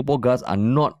 our Singapore guards are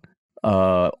not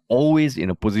always in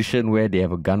a position where they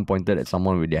have a gun pointed at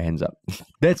someone with their hands up.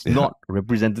 That's not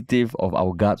representative of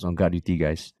our guards on guard duty,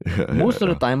 guys. Most of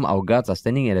the time, our guards are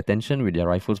standing at attention with their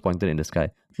rifles pointed in the sky,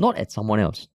 not at someone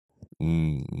else.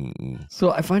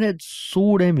 So I find that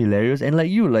so damn hilarious. And I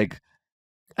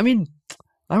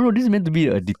don't know, this is meant to be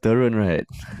a deterrent, right?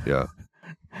 Yeah.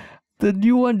 The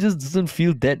new one just doesn't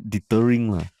feel that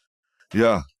deterring.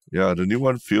 Yeah, the new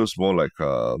one feels more like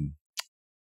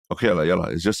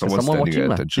it's just someone standing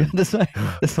at attention. Yeah, that's why.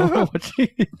 There's someone watching.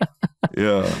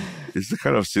 Yeah. It's the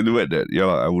kind of silhouette that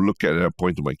I would look at and I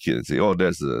point to my kid and say, oh,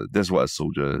 that's what a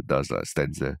soldier does,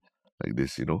 stands there like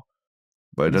this,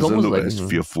 But it doesn't look as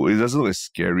fearful. It doesn't look as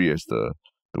scary as the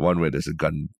one where there's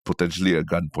potentially a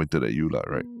gun pointed at you,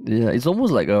 right? Yeah, it's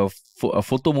almost like a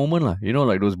photo moment,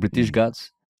 like those British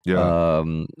guards. Yeah.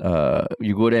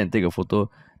 You go there and take a photo.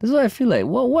 That's why I feel like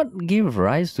what gave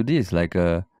rise to this?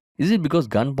 Is it because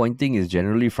gun pointing is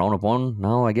generally frowned upon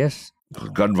now, I guess?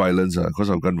 Gun violence, because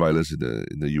of gun violence in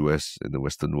the US, in the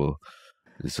Western world.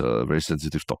 It's a very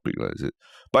sensitive topic, is it?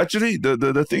 But actually,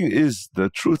 the thing is, the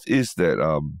truth is that,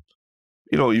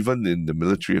 even in the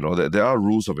military and all that, there are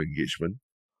rules of engagement.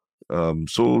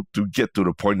 So to get to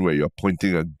the point where you're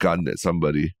pointing a gun at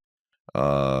somebody,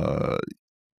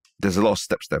 there's a lot of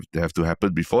steps that have to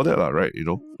happen before that, right?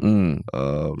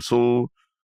 So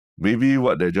maybe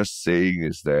what they're just saying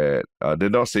is that they're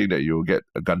not saying that you'll get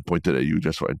a gun pointed at you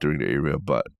just for entering the area,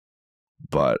 but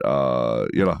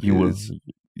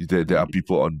there are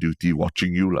people on duty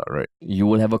watching you, right? You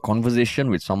will have a conversation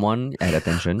with someone at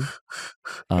attention,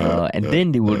 and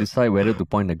then they will decide whether to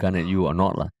point the gun at you or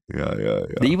not, lah. Yeah.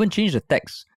 They even changed the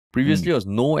text. Previously, it was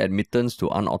no admittance to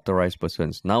unauthorized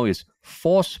persons. Now is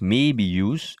force may be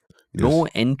used, no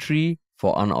entry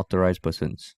for unauthorized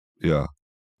persons. Yeah.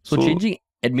 So changing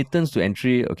admittance to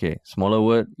entry, okay, smaller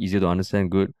word, easier to understand,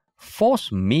 good.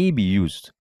 Force may be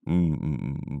used.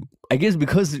 I guess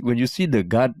because when you see the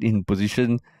guard in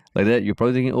position like that, you're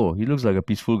probably thinking, oh, he looks like a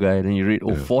peaceful guy. Then you read,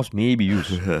 force may be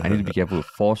used. I need to be careful.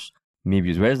 Force may be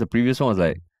used. Whereas the previous one was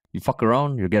like, you fuck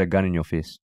around, you'll get a gun in your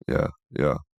face. Yeah.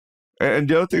 And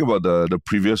the other thing about the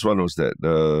previous one was that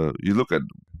you look at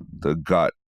the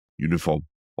guard uniform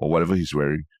or whatever he's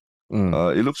wearing.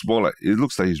 It looks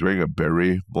like he's wearing a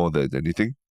beret more than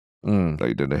anything,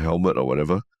 like than a helmet or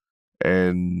whatever,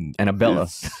 and a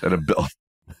belt. And a belt.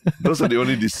 Those are the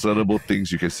only discernible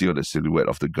things you can see on the silhouette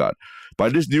of the guard.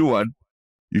 But this new one,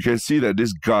 you can see that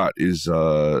this guard is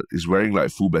wearing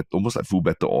like almost like full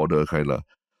battle order kind of.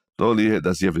 Not only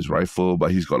does he have his rifle,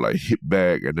 but he's got like hip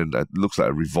bag, and then that looks like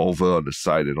a revolver on the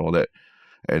side and all that.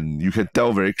 And you can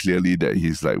tell very clearly that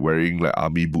he's like wearing like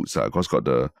army boots, because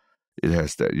it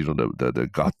has that, the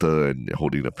garter and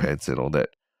holding the pants and all that.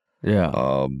 Yeah.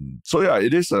 So yeah,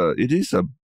 it is a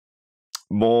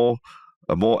more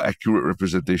accurate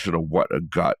representation of what a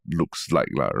guard looks like,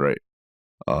 right?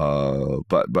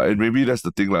 But and maybe that's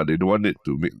the thing, they don't want it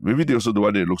to make. Maybe they also don't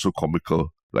want it to look so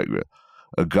comical, like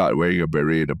a guard wearing a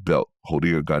beret and a belt,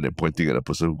 holding a gun and pointing at a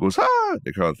person who goes, that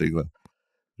kind of thing.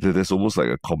 There's almost like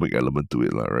a comic element to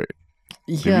it, right?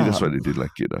 Yeah. Maybe that's why they didn't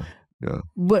like it. Yeah.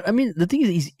 But I mean, the thing is,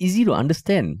 it's easy to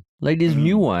understand. Like this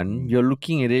new one, you're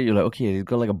looking at it, you're like, okay, he's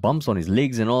got like a bumps on his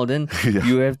legs and all. Then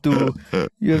you have to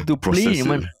play it in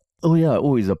mind.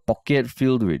 It's a pocket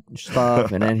filled with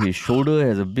stuff, and then his shoulder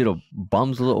has a bit of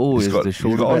bumps. It's the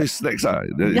shoulder. He's got all his snacks.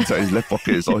 Inside his left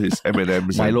pocket is all his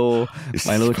M&Ms, Milo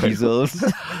cheezels,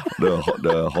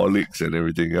 the Horlicks and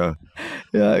everything.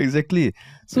 Yeah, exactly.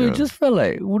 So it just felt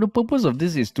like the purpose of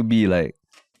this is to be like,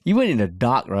 even in the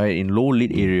dark, right, in low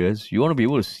lit areas, you want to be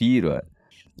able to see it, right?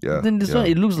 Yeah. Then this one,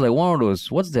 it looks like one of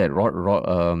those. What's that?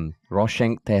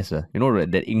 Rorschach test. You know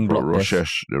that ink blot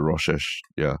test. The Rorschach.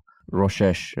 Yeah.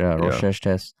 Rorschach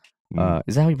test.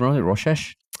 Is that how you pronounce it?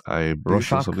 Rorschach? I believe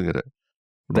so, something like that.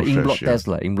 The ink blot test,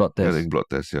 ink blot test. Yeah, the ink blot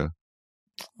test, yeah.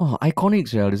 Oh,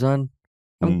 iconic, yeah, this one.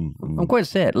 I'm quite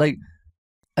sad. Like,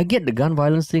 I get the gun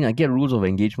violence thing. I get rules of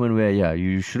engagement where,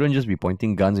 you shouldn't just be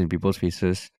pointing guns in people's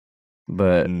faces.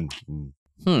 But,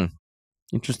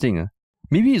 interesting.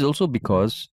 Maybe it's also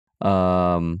because,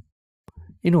 but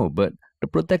the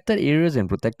protected areas and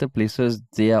protected places,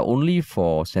 they are only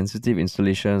for sensitive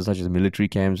installations such as military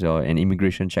camps and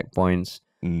immigration checkpoints.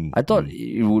 I thought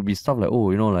it would be stuff like, I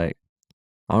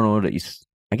don't know,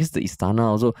 I guess the Istana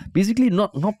also. Basically,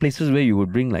 not places where you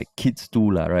would bring like kids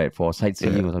to, right, for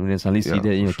sightseeing or something. Then suddenly see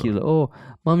that, your kids like, oh,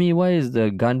 mommy, why is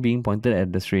the gun being pointed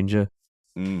at the stranger?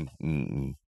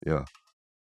 Yeah.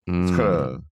 It's kind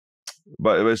of,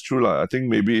 but it's true, I think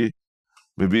maybe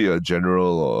a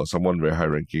general or someone very high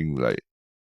ranking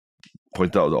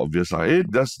point out the obvious. Hey,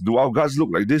 do our guards look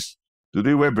like this? Do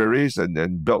they wear berets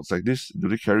and belts like this? Do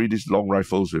they carry these long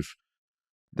rifles with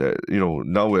that?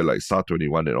 Now we're like SAR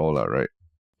 21 and all that, right?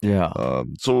 Yeah.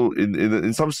 So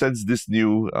in some sense, this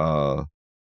new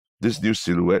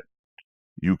silhouette,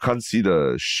 you can't see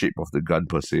the shape of the gun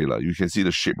per se. You can see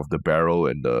the shape of the barrel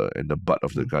and the butt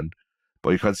of the gun,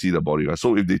 but you can't see the body.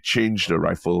 So if they change the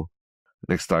rifle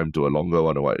next time to a longer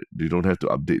one or what, you don't have to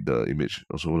update the image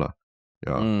also.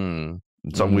 Yeah. In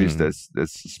some ways, that's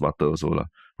smarter also.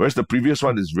 Whereas the previous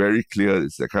one is very clear.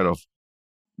 It's that kind of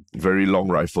very long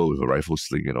rifle with a rifle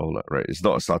sling and all that, right? It's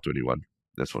not a SAR 21,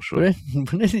 that's for sure. But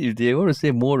then if they want to say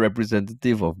more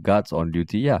representative of guards on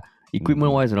duty,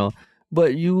 equipment-wise and all,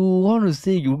 but you want to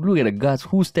say, you look at the guards,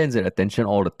 who stands at attention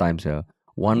all the time, sir?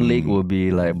 One leg will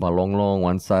be like balong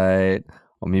one side,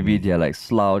 or maybe they're like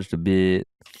slouched a bit.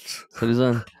 So this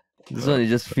one, it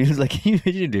just feels like, can you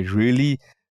imagine they really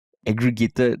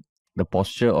aggregated the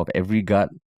posture of every guard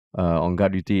on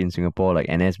guard duty in Singapore, like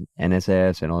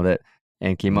NSFs and all that,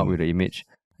 and came up with the image?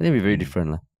 I think it'd be very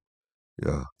different.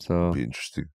 Yeah, so it'd be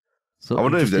interesting. So I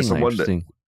wonder if there's someone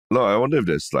I wonder if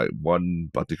there's like one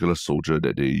particular soldier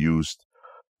that they used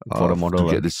for the model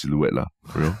to get this silhouette.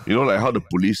 Like how the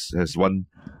police has one.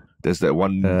 There's that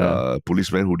one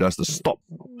policeman who does the stop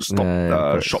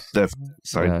shop theft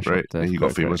sign, right? And he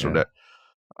got famous from that.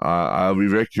 I'll be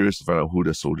very curious to find out who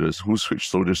the soldiers, which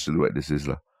soldier silhouette this is.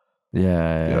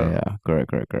 Yeah.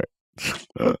 Correct.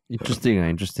 Interesting.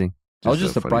 Interesting. I was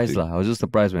just a funny surprised thing. lah. I was just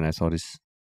surprised when I saw this.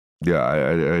 Yeah,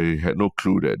 I had no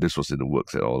clue that this was in the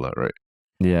works at all, right?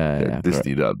 Yeah. This Correct.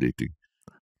 needed updating.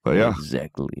 But yeah,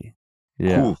 Exactly.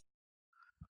 Yeah. cool.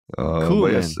 Cool,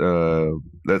 but man. yes,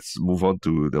 let's move on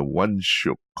to the one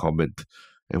Shiok comment.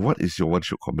 And what is your one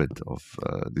Shiok comment of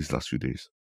these last few days?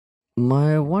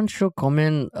 My one Shiok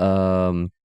comment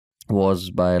was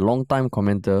by long-time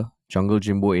commenter Jungle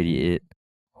Jimbo 88,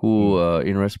 who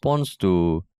in response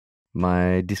to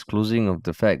my disclosing of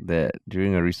the fact that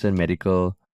during a recent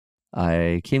medical,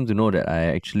 I came to know that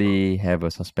I actually have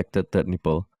a suspected third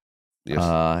nipple.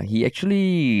 Yes. He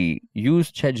actually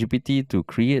used ChatGPT to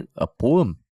create a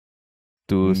poem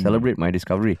to celebrate my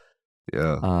discovery.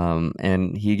 Yeah.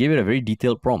 And he gave it a very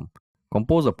detailed prompt.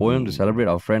 Compose a poem to celebrate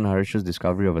our friend Harish's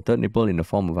discovery of a third nipple in the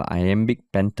form of an iambic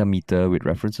pentameter with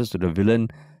references to the villain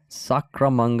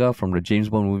Sakramanga from the James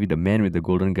Bond movie The Man with the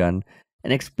Golden Gun,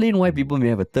 and explain why people may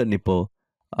have a third nipple,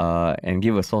 and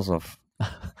give a source of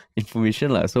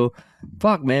information. So,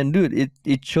 fuck man, dude,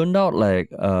 it churned out like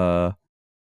 30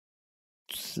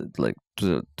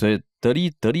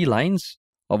 lines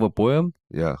of a poem.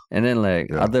 Yeah. And then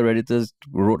other Redditors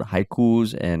wrote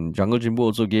haikus, and Jungle Jimbo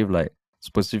also gave like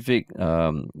specific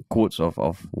quotes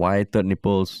of why third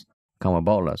nipples come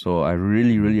about. So I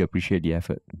really appreciate the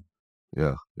effort.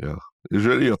 Yeah. It's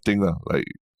really your thing, like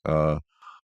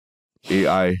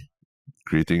AI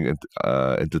creating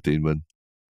entertainment,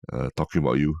 talking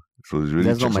about you. So it really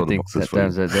That's not checks my all the thing. boxes for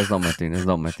you. That's not my thing. That's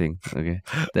not my thing. Okay,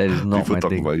 that is not People my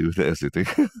talking thing. about you. That's the thing.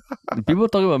 People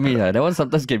talking about me. That one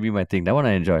sometimes can be my thing. That one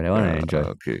I enjoy.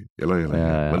 Okay. Yeah.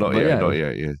 But not But AI. yeah. Not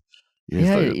AI. Yeah.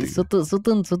 Yeah, it's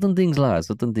certain things lah.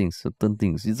 Certain things.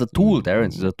 It's a tool,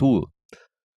 Terrence. It's a tool.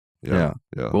 Yeah.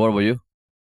 But what about you?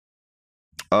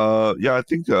 Yeah, I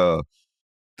think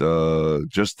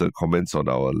just the comments on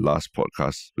our last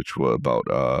podcast, which were about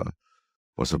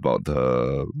was about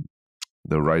the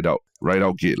ride out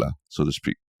gate lah, so to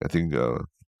speak. I think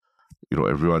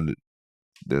everyone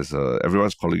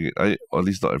everyone's calling it, or at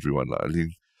least not everyone lah. I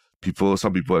think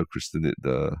some people have christened it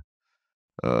the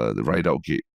ride out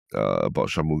gate, about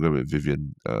Shanmugam and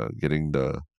Vivian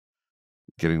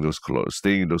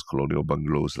staying in those colonial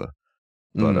bungalows lah.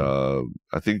 But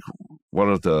I think one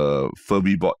of the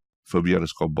Furby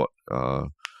underscore bot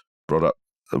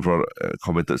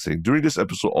commented saying, during this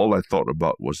episode, all I thought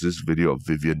about was this video of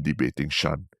Vivian debating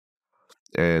Shan.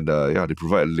 And they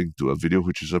provide a link to a video,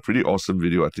 which is a pretty awesome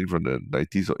video, I think from the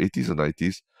 90s or 80s or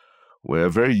 90s, where a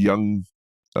very young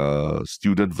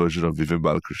student version of Vivian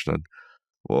Balakrishnan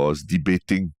was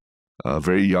debating a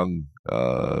very young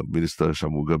Minister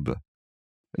Shanmugam,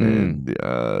 and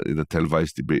in a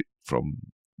televised debate from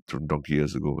donkey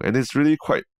years ago. And it's really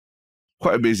quite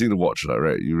amazing to watch,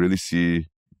 right? You really see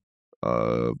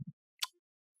two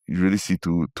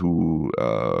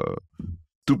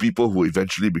people who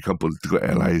eventually become political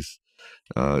allies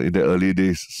in the early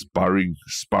days, sparring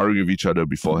with each other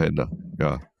beforehand.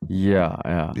 Yeah.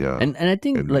 And I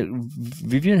think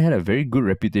Vivian had a very good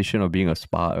reputation of being a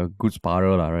good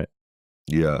sparrer, right?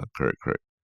 Yeah, correct.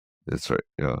 That's right.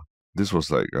 Yeah. This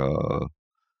was like long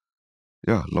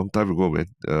time ago, man.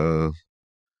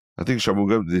 I think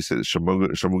they said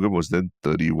Shanmugam was then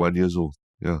 31 years old.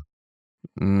 Yeah.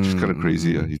 Which is kind of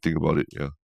crazy, you think about it. Yeah.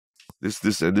 This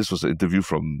was an interview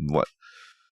from what?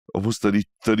 Almost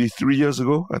 33 years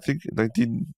ago, I think,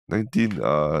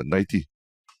 1990.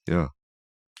 Yeah.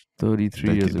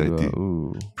 33 years ago.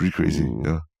 Ooh. Pretty crazy. Ooh.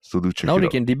 Yeah. So do check now it they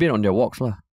out. Can debate on their walks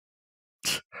lah.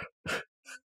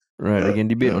 Right, they can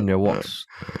debate on their walks.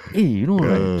 Hey,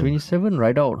 27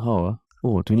 ride out, how?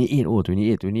 28.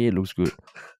 28 looks good.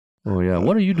 Oh yeah.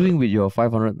 What are you doing with your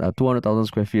 200,000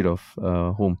 square feet of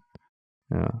home?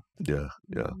 Yeah.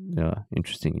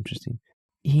 Interesting.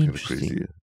 Kind of crazy.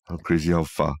 How crazy, how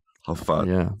far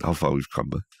we've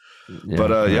come.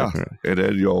 Correct. And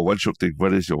then your one Shiok thing.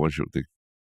 What is your one Shiok thing?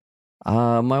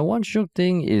 My one Shiok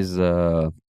thing is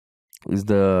the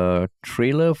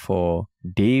trailer for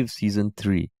Dave season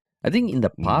 3. I think in the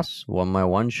past, my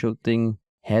one Shiok thing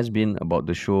has been about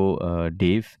the show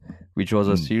Dave, which was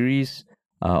a series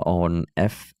on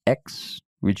FX,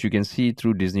 which you can see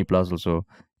through Disney Plus also.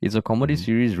 It's a comedy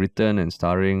series written and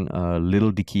starring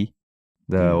Lil Dicky,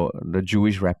 the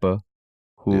Jewish rapper,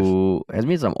 who has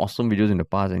made some awesome videos in the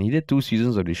past, and he did 2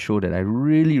 seasons of this show that I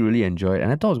really enjoyed,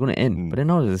 and I thought it was going to end, but then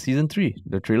now there's season 3.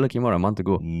 The trailer came out a month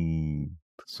ago,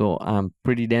 so I'm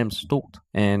pretty damn stoked.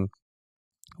 And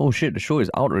oh shit, the show is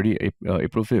out already,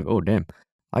 April 5th. Oh damn,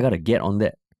 I gotta get on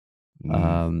that.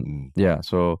 Yeah,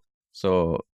 so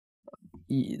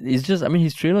it's just, I mean,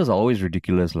 his trailers are always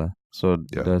ridiculous lah. So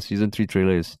the season 3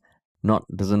 trailer is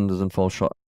doesn't fall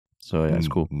short. So yeah, it's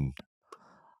cool.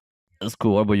 That's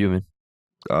cool. What about you, man?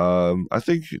 I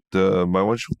think my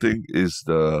one Shiok Thing is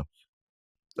the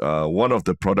one of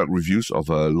the product reviews of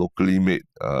a locally made,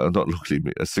 not locally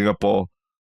made, a Singapore,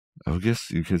 I guess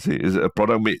you can say, is a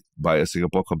product made by a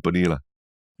Singapore company lah.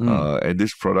 And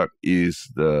this product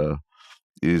is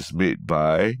made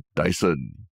by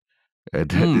Dyson, and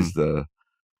that is the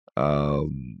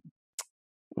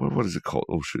what is it called?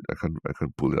 Oh shit, I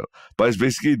can't pull it up. But it's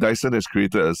basically Dyson has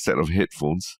created a set of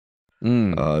headphones,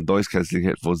 noise cancelling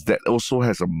headphones that also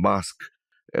has a mask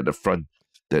at the front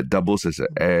that doubles as an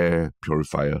air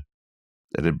purifier,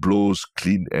 and it blows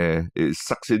clean air. It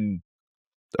sucks in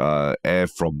air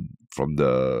from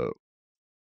the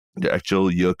actual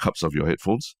ear cups of your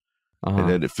headphones, and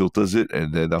then it filters it,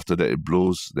 and then after that it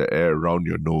blows the air around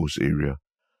your nose area.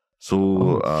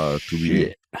 So to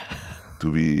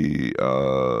be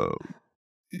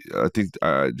I think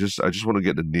I just want to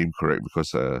get the name correct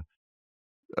because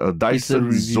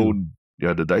Dyson Zone,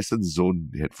 the Dyson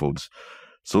Zone headphones.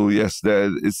 So yes,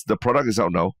 the product is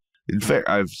out now. In fact,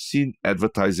 I've seen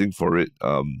advertising for it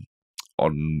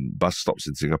on bus stops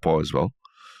in Singapore as well.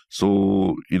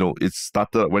 So, it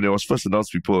started when it was first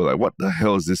announced, people were like, what the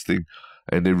hell is this thing?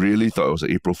 And they really thought it was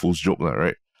an April Fool's joke,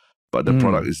 right? But the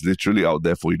product is literally out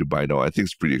there for you to buy now. I think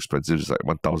it's pretty expensive. It's like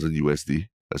 1,000 USD,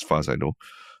 as far as I know.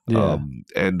 Yeah.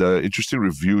 And the interesting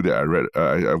review that I read,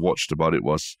 I watched about it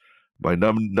was by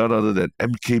none other than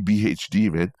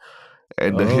MKBHD, man.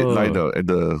 And the headliner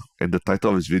and the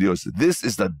title of his video is, "This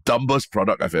is the dumbest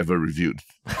product I've ever reviewed."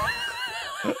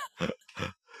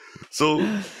 So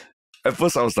at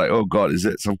first I was like, oh God, is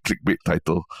that some clickbait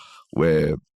title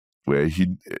where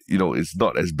he, it's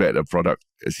not as bad a product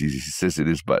as he says it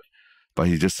is, but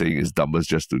he's just saying it's dumbest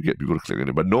just to get people to click on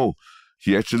it. But no,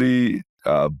 he actually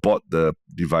bought the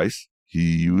device.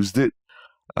 He used it.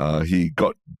 He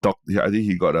got I think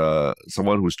he got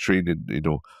someone who's trained in,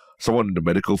 someone in the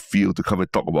medical field to come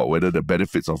and talk about whether the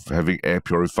benefits of having air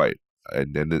purified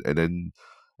and then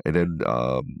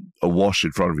a wash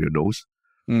in front of your nose.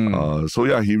 So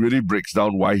yeah, he really breaks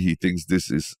down why he thinks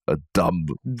this is a dumb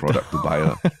product to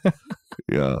buy.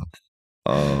 Yeah.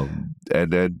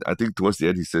 And then I think towards the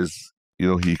end he says, he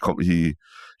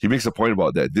makes a point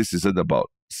about that. This isn't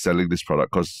about selling this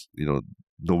product because,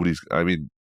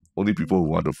 only people who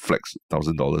want to flex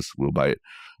 $1,000 will buy it.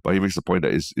 But he makes the point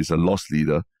that it's a loss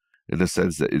leader in the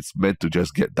sense that it's meant to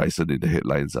just get Dyson in the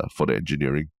headlines for the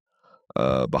engineering.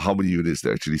 But how many units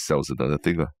they actually sells another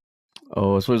thing.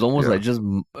 Oh, so it's almost like just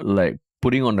like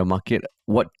putting on the market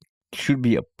what should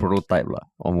be a prototype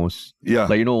almost. Yeah.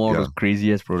 Like, one of those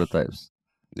crazy ass prototypes.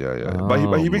 Yeah. But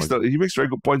he makes very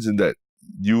good points in that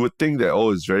you would think that,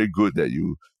 it's very good that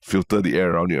you filter the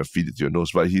air around you and feed it to your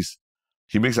nose. But he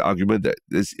makes an argument that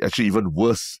it's actually even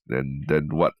worse than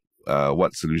what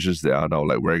solutions there are now,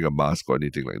 like wearing a mask or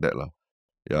anything like that.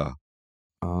 Yeah.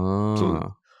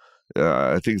 So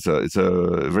I think it's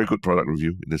a very good product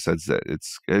review in the sense that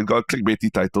it got a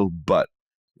clickbaity title, but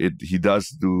he does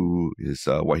do his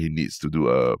what he needs to do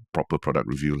a proper product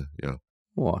review. Yeah.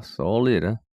 Wow, solid,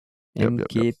 huh?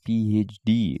 MKPHD.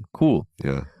 Yep. Cool.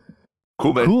 Yeah.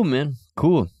 Cool, man. Cool, man.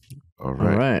 Cool. All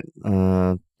right.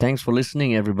 Thanks for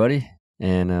listening, everybody.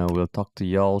 And we'll talk to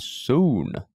y'all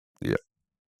soon. Yeah.